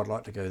just, I'd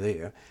like to go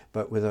there,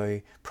 but with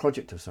a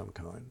project of some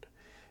kind,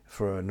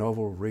 for a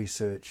novel,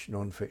 research,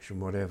 non-fiction,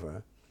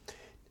 whatever,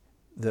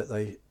 that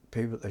they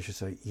should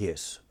say,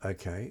 yes,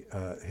 okay,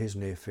 here's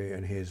an airfare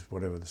and here's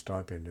whatever the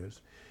stipend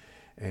is,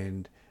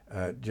 and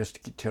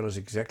just tell us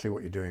exactly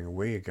what you're doing and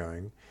where you're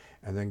going,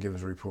 and then give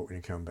us a report when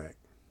you come back.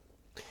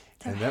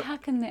 So how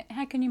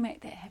can you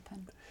make that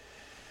happen?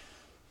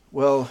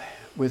 Well,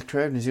 with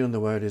Creative New Zealand the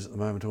way it is at the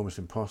moment, almost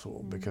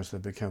impossible, because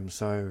they've become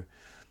so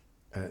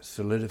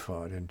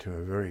solidified into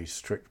a very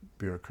strict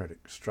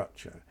bureaucratic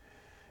structure.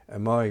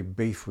 And my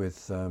beef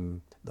with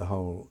the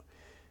whole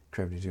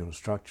Creative New Zealand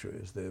structure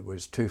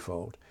was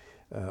twofold.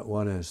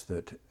 One is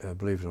that,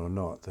 believe it or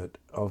not, that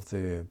of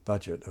their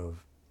budget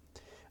of,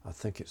 I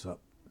think it's up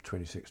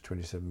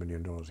 $27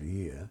 million a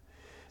year,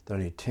 that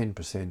only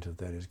 10% of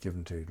that is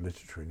given to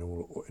literature in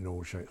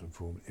all shapes and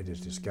forms. It is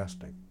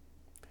disgusting,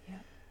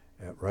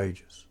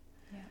 outrageous,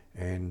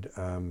 and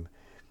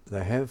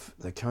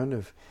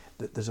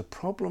there's a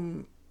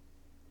problem.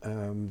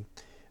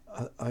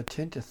 I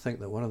tend to think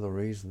that one of the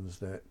reasons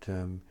that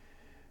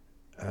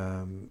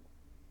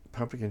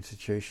public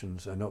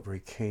institutions are not very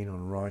keen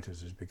on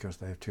writers is because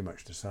they have too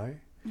much to say.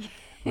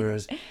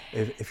 Whereas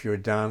if you're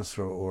a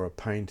dancer or a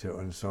painter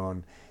and so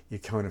on, you're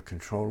kind of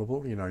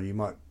controllable. You know, you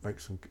might make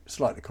some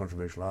slightly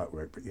controversial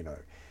artwork, but you know,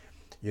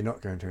 you're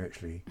not going to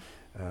actually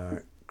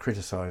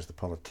criticise the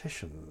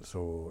politicians,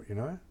 or you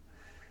know.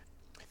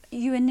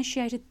 You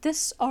initiated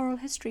this oral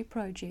history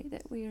project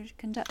that we're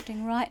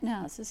conducting right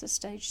now. This is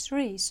stage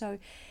 3. So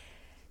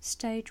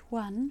stage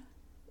 1,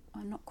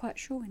 I'm not quite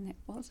sure when that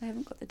was. I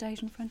haven't got the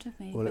date in front of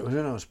me. Well, it was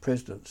when I was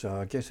president, so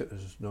I guess it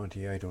was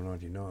 98 or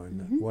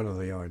 99. One of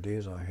the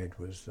ideas I had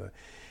was,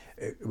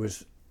 it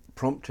was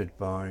prompted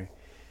by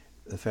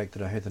the fact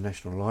that I had the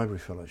National Library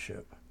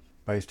Fellowship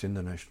based in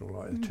the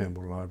the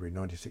Turnbull Library,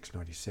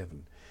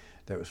 96-97.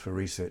 That was for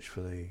research for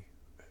the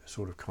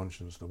Sword of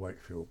Conscience, the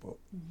Wakefield book.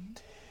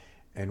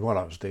 And while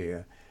I was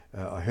there,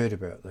 I heard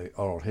about the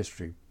oral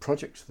history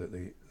projects that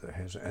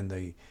has,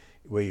 and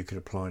where you could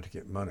apply to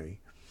get money.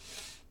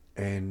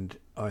 And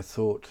I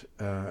thought,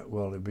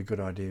 well, it'd be a good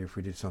idea if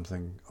we did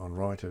something on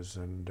writers.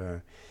 And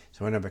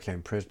so when I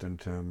became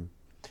president,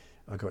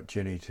 I got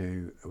Jenny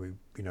we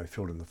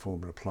filled in the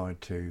form and applied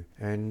to.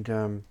 And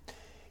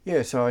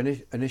so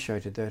I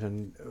initiated that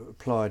and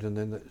applied, and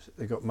then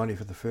they got money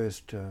for the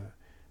first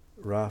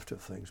raft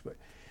of things.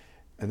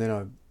 And then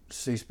I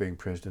ceased being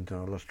president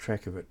and I lost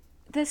track of it.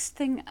 This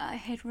thing I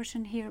had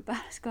written here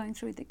about is going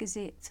through the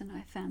gazettes, and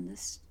I found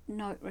this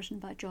note written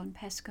by John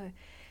Pascoe.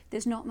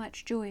 There's not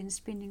much joy in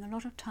spending a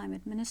lot of time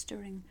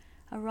administering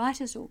a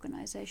writers'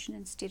 organisation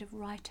instead of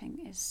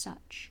writing as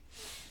such.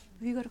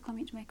 Have you got a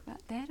comment to make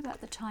about that, about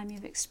the time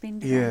you've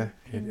expended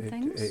on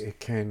things? It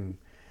can,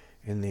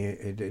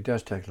 it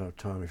does take a lot of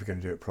time if you're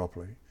going to do it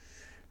properly.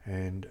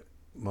 And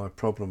my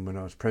problem when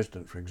I was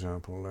president, for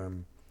example,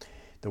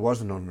 there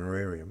was an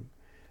honorarium,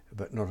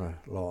 but not a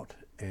lot.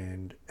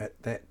 And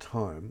at that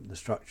time, the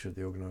structure of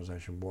the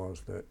organisation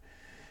was that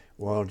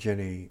while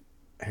Jenny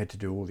had to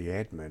do all the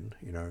admin,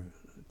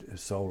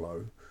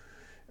 solo,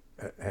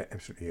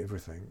 absolutely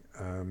everything,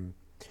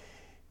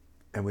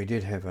 and we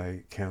did have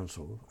a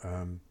council,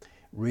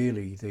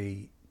 really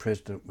the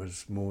president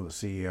was more the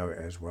CEO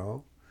as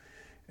well.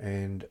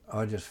 And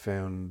I just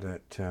found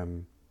that,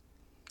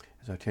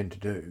 as I tend to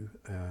do,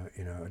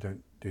 I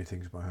don't do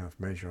things by half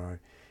measure. I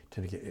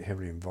tend to get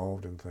heavily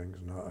involved in things,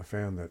 and I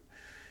found that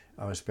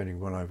I was spending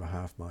well over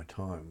half my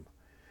time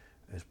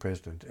as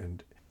president,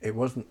 and it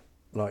wasn't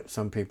like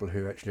some people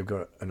who actually have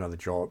got another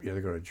job.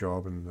 They've got a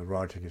job and the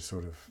writing is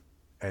sort of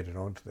added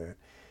on to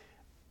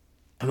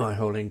that. My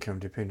whole income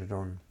depended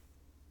on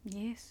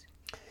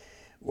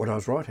what I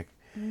was writing.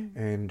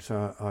 And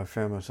so I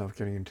found myself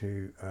getting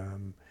into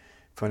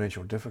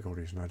financial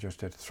difficulties, and I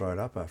just had to throw it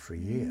up after a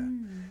year.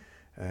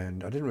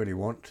 And I didn't really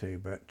want to,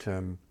 but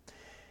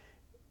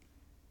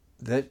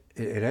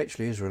it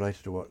actually is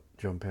related to what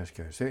John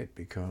Pascoe said,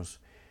 because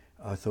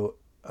I thought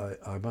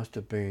I must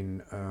have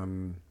been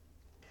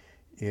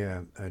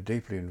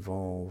deeply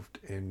involved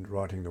in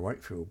writing the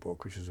Wakefield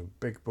book, which is a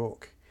big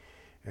book,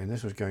 and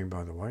this was going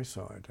by the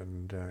wayside.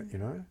 And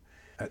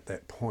at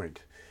that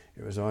point,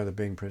 it was either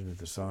being president of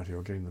the society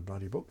or getting the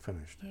bloody book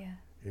finished.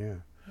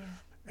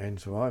 And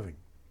surviving.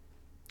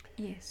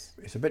 Yes.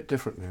 It's a bit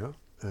different now.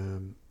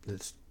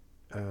 It's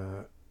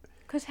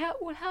because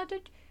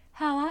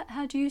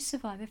how do you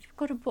survive if you've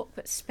got a book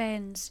that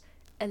spans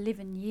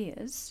 11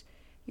 years?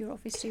 You're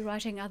obviously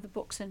writing other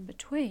books in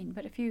between,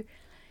 but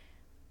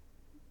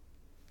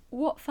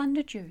what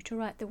funded you to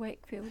write the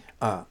Wakefield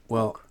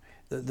book?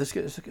 This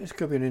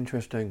could be an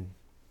interesting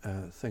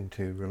thing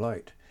to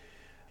relate.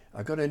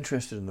 I got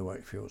interested in the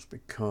Wakefields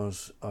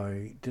because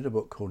I did a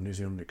book called New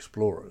Zealand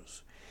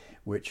Explorers,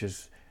 which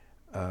is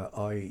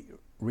I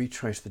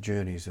retraced the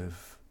journeys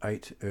of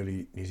 8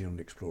 early New Zealand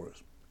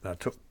explorers. And I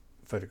took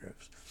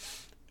photographs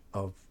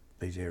of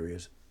these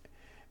areas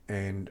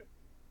and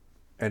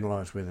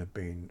analysed where they've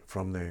been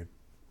from their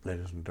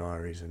letters and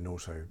diaries and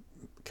also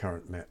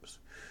current maps.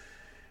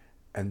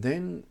 And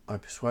then I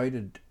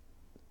persuaded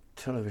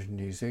Television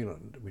New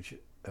Zealand, which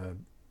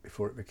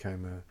before it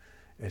became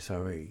a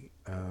SOE,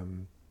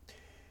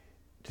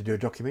 to do a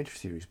documentary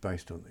series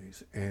based on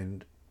these.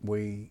 And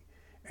we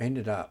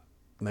ended up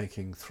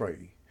making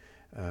 3.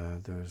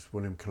 There was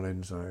William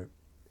Colenso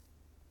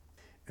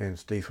and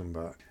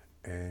Stiefenbach,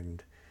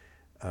 and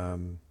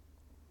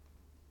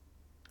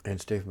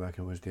Stiefenbach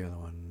was the other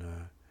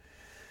one.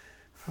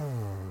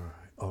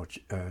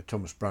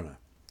 Thomas Brunner.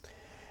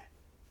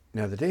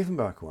 Now the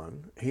Diefenbach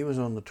one, he was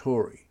on the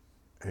Tory.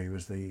 He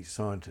was the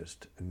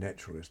scientist and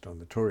naturalist on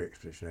the Tory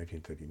expedition in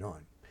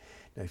 1839.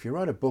 Now if you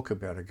write a book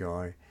about a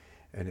guy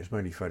and it's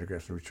mainly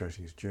photographs and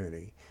retracing his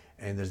journey,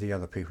 and there's the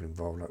other people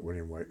involved like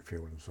William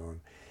Wakefield and so on,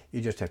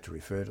 you just have to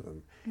refer to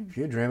them. If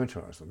you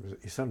dramatise them,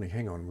 you suddenly,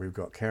 hang on, we've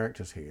got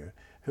characters here.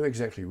 Who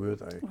exactly were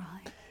they?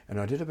 Right. And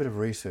I did a bit of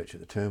research at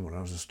the terminal, and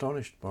I was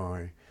astonished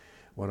by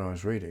what I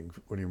was reading,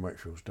 William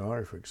Wakefield's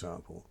diary, for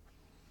example.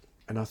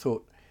 And I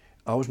thought,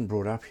 I wasn't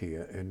brought up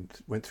here and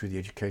went through the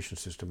education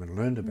system and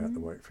learned about the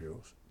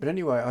Wakefields. But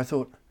anyway, I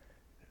thought,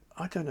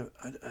 I don't know,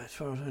 as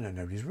far as I know,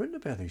 nobody's written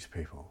about these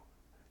people.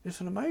 There's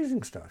some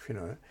amazing stuff, you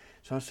know.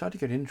 So I started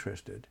to get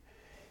interested.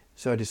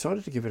 So I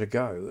decided to give it a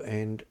go,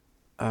 and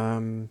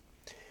I've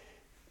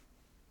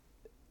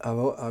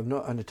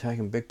not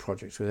undertaken big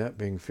projects without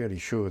being fairly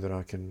sure that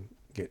I can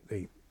get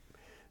the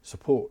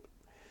support.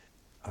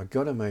 I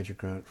got a major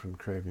grant from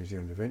Creative New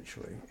Zealand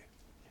eventually,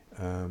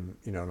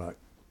 like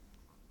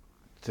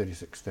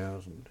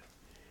 36,000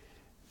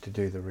 to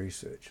do the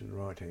research and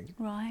writing.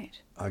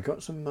 Right. I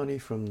got some money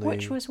from the...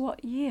 Which was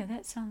what year?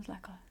 That sounds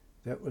like a...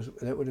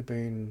 That would have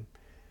been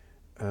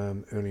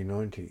early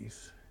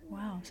 90s.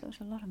 Wow, so it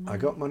was a lot of money. I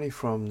got money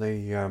from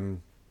the...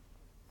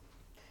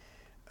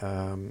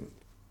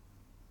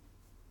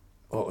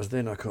 what was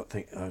then, I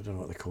don't know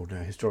what they're called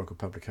now, Historical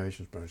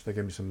Publications Branch. They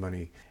gave me some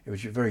money. It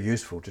was very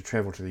useful to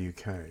travel to the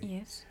UK.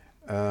 Yes.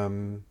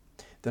 Then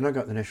I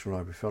got the National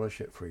Library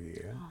Fellowship for a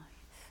year. Oh.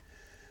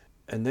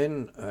 And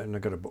then I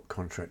got a book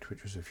contract,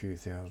 which was a few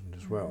thousand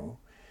as well.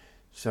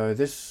 So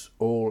this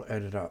all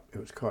added up. It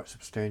was quite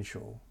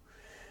substantial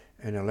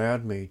and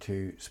allowed me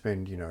to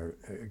spend,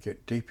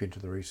 get deep into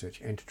the research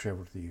and to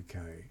travel to the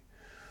UK.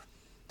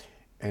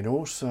 And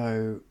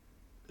also,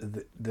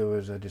 there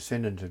was a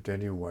descendant of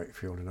Daniel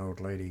Wakefield, an old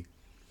lady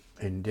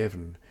in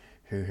Devon,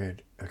 who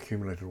had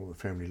accumulated all the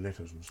family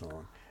letters and so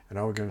on. And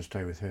I was going to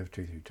stay with her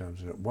 2-3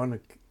 times. And at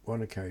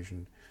one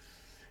occasion,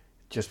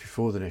 just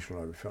before the National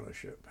Library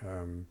Fellowship,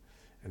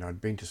 and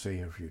I'd been to see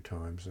her a few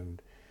times, and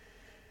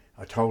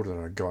I told her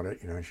that I got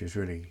it, she was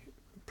really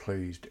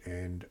pleased,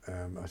 and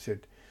I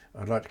said,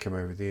 I'd like to come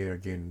over there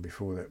again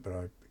before that, but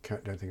I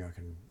don't think I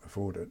can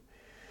afford it.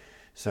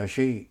 So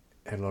she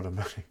had a lot of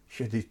money.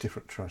 She had these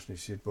different trusts, and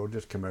she said, well,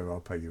 just come over,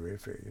 I'll pay you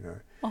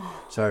airfare,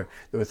 Oh. So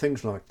there were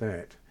things like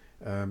that.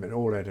 It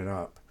all added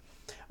up.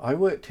 I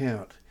worked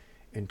out,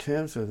 in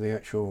terms of the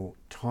actual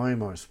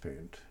time I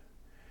spent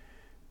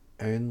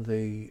and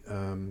the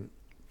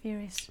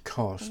various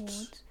costs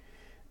awards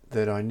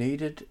that I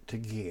needed to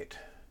get.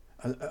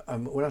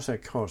 When I say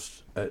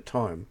costs at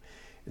time,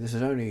 this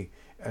is only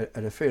at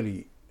a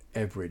fairly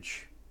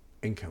average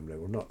income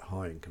level, not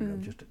high income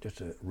level,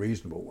 just a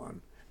reasonable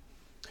one,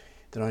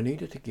 that I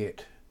needed to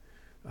get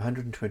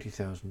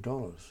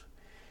 $120,000.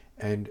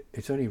 And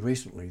it's only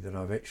recently that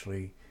I've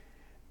actually,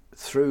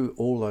 through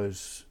all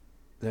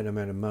that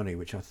amount of money,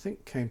 which I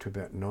think came to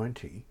about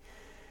 90,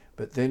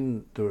 but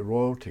then there were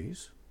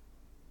royalties,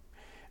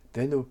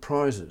 then there were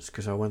prizes,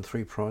 because I won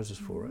 3 prizes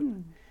for it,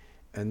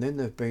 and then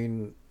there've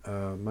been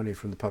money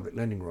from the public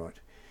lending right,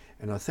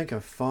 and I think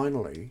I've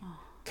finally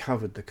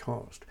covered the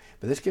cost.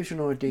 But this gives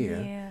you an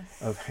idea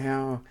of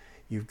how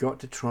you've got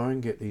to try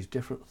and get these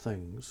different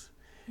things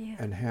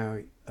and how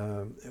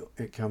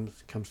it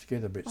comes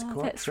together, but it's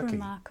quite that's tricky.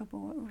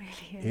 Remarkable, it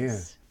really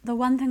is. Yeah. The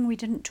one thing we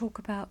didn't talk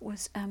about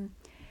was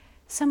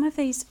some of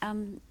these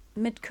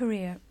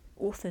mid-career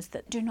authors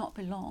that do not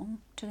belong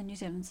to the New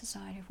Zealand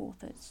Society of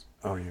Authors.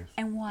 Oh yes.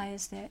 And why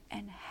is that,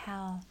 and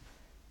how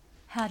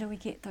do we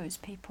get those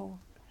people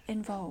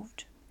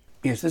involved?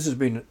 Yes, this has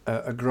been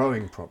a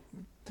growing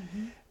problem.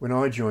 When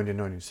I joined in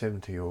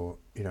 1970, or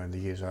in the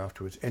years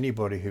afterwards,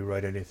 anybody who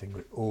wrote anything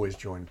would always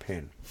join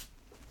PEN.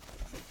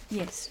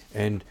 Yes.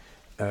 And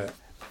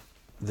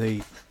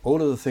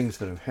all of the things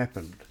that have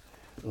happened,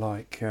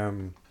 like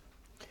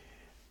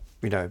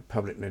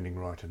public lending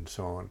right and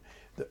so on,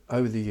 that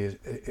over the years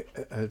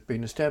have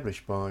been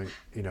established by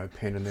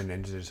PEN and then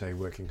NZSA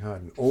working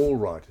hard, and all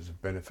writers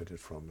have benefited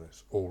from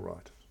this. All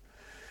writers.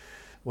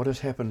 What has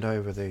happened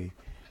over the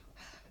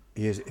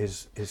years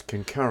is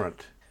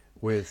concurrent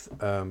with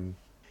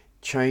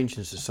change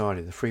in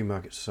society, the free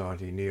market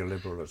society,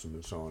 neoliberalism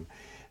and so on,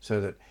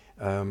 so that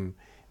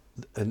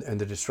and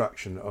the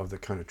destruction of the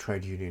kind of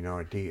trade union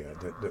idea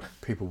that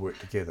people work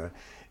together.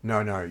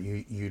 No,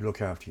 you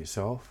look after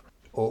yourself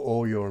or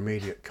all your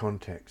immediate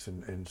contacts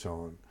and so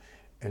on.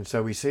 And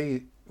so we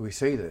see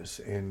this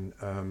in,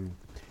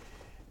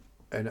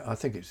 and I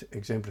think it's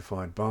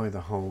exemplified by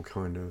the whole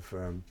kind of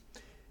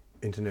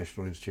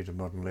International Institute of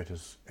Modern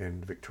Letters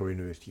and Victoria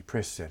University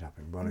Press set up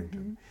in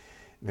Wellington.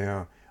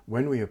 Now,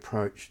 when we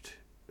approached,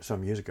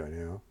 some years ago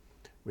now,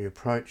 we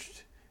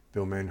approached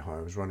Bill Manhire,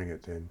 who was running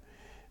it then,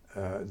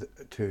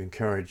 to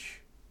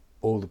encourage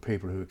all the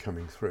people who were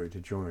coming through to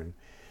join,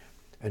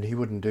 and he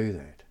wouldn't do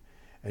that.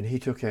 And he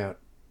took out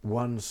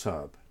one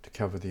sub to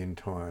cover the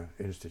entire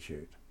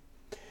institute.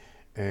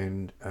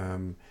 And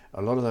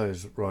a lot of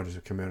those writers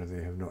who come out of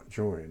there have not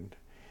joined.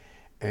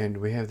 And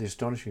we have the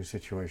astonishing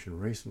situation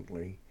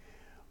recently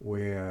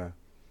where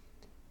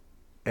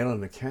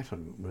Eleanor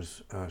Catton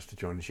was asked to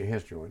join, and she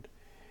has joined.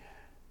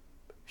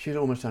 She's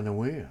almost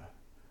unaware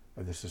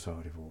of the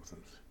Society of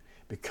Authors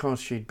because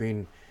she'd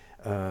been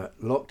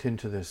locked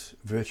into this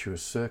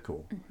virtuous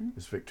circle,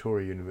 this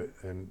Victoria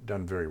University, and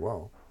done very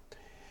well.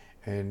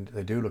 And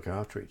they do look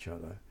after each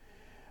other.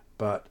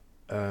 But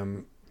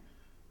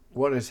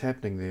what is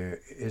happening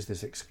there is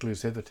this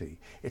exclusivity.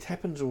 It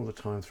happens all the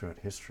time throughout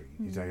history.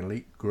 These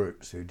elite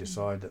groups who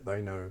decide that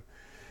they know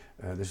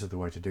this is the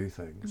way to do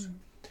things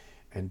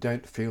and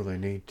don't feel they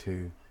need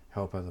to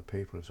help other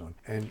people and so on.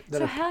 And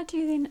so how do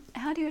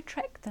you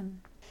attract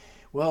them?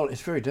 Well,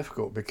 it's very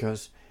difficult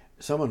because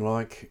someone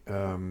like,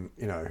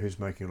 who's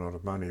making a lot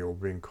of money or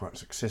being quite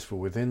successful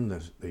within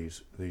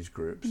these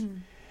groups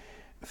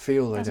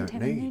feel they don't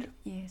need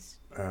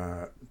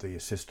the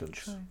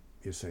assistance,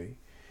 you see.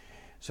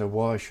 So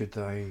why should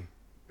they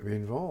be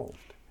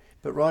involved?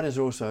 But writers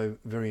are also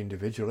very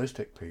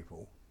individualistic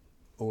people.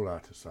 All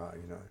artists are,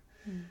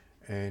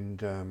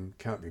 and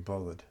can't be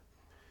bothered.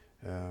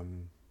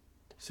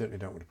 Certainly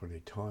don't want to put any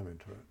time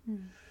into it.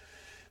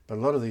 But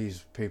a lot of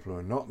these people who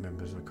are not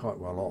members are quite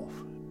well off.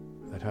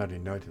 They'd hardly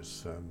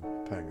notice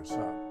paying us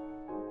up.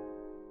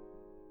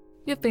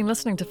 You've been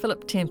listening to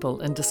Philip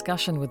Temple in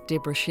discussion with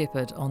Deborah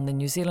Shepherd on the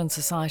New Zealand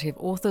Society of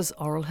Authors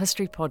Oral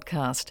History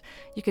podcast.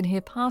 You can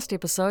hear past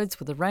episodes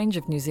with a range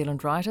of New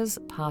Zealand writers,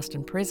 past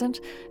and present,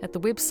 at the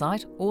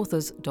website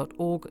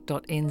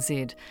authors.org.nz.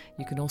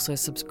 You can also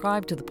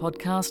subscribe to the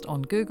podcast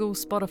on Google,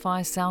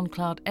 Spotify,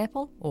 SoundCloud,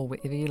 Apple, or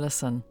wherever you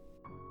listen.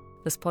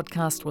 This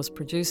podcast was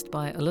produced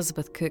by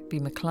Elizabeth Kirkby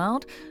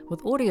MacLeod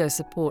with audio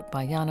support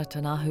by Yana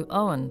Tanahu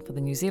Owen for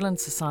the New Zealand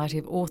Society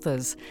of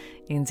Authors.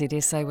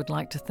 NZSA would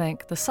like to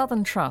thank the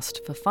Southern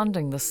Trust for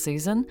funding this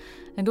season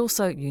and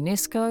also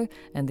UNESCO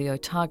and the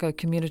Otago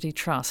Community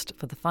Trust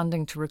for the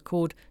funding to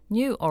record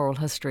new oral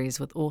histories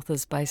with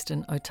authors based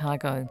in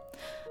Otago.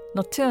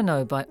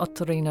 Nocturno by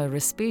Ottorino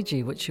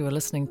Respighi, which you are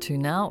listening to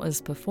now,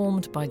 is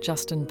performed by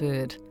Justin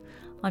Bird.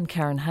 I'm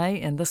Karen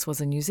Hay, and this was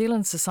a New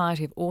Zealand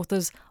Society of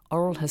Authors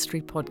Oral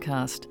History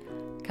podcast.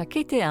 Ka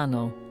kite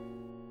anō.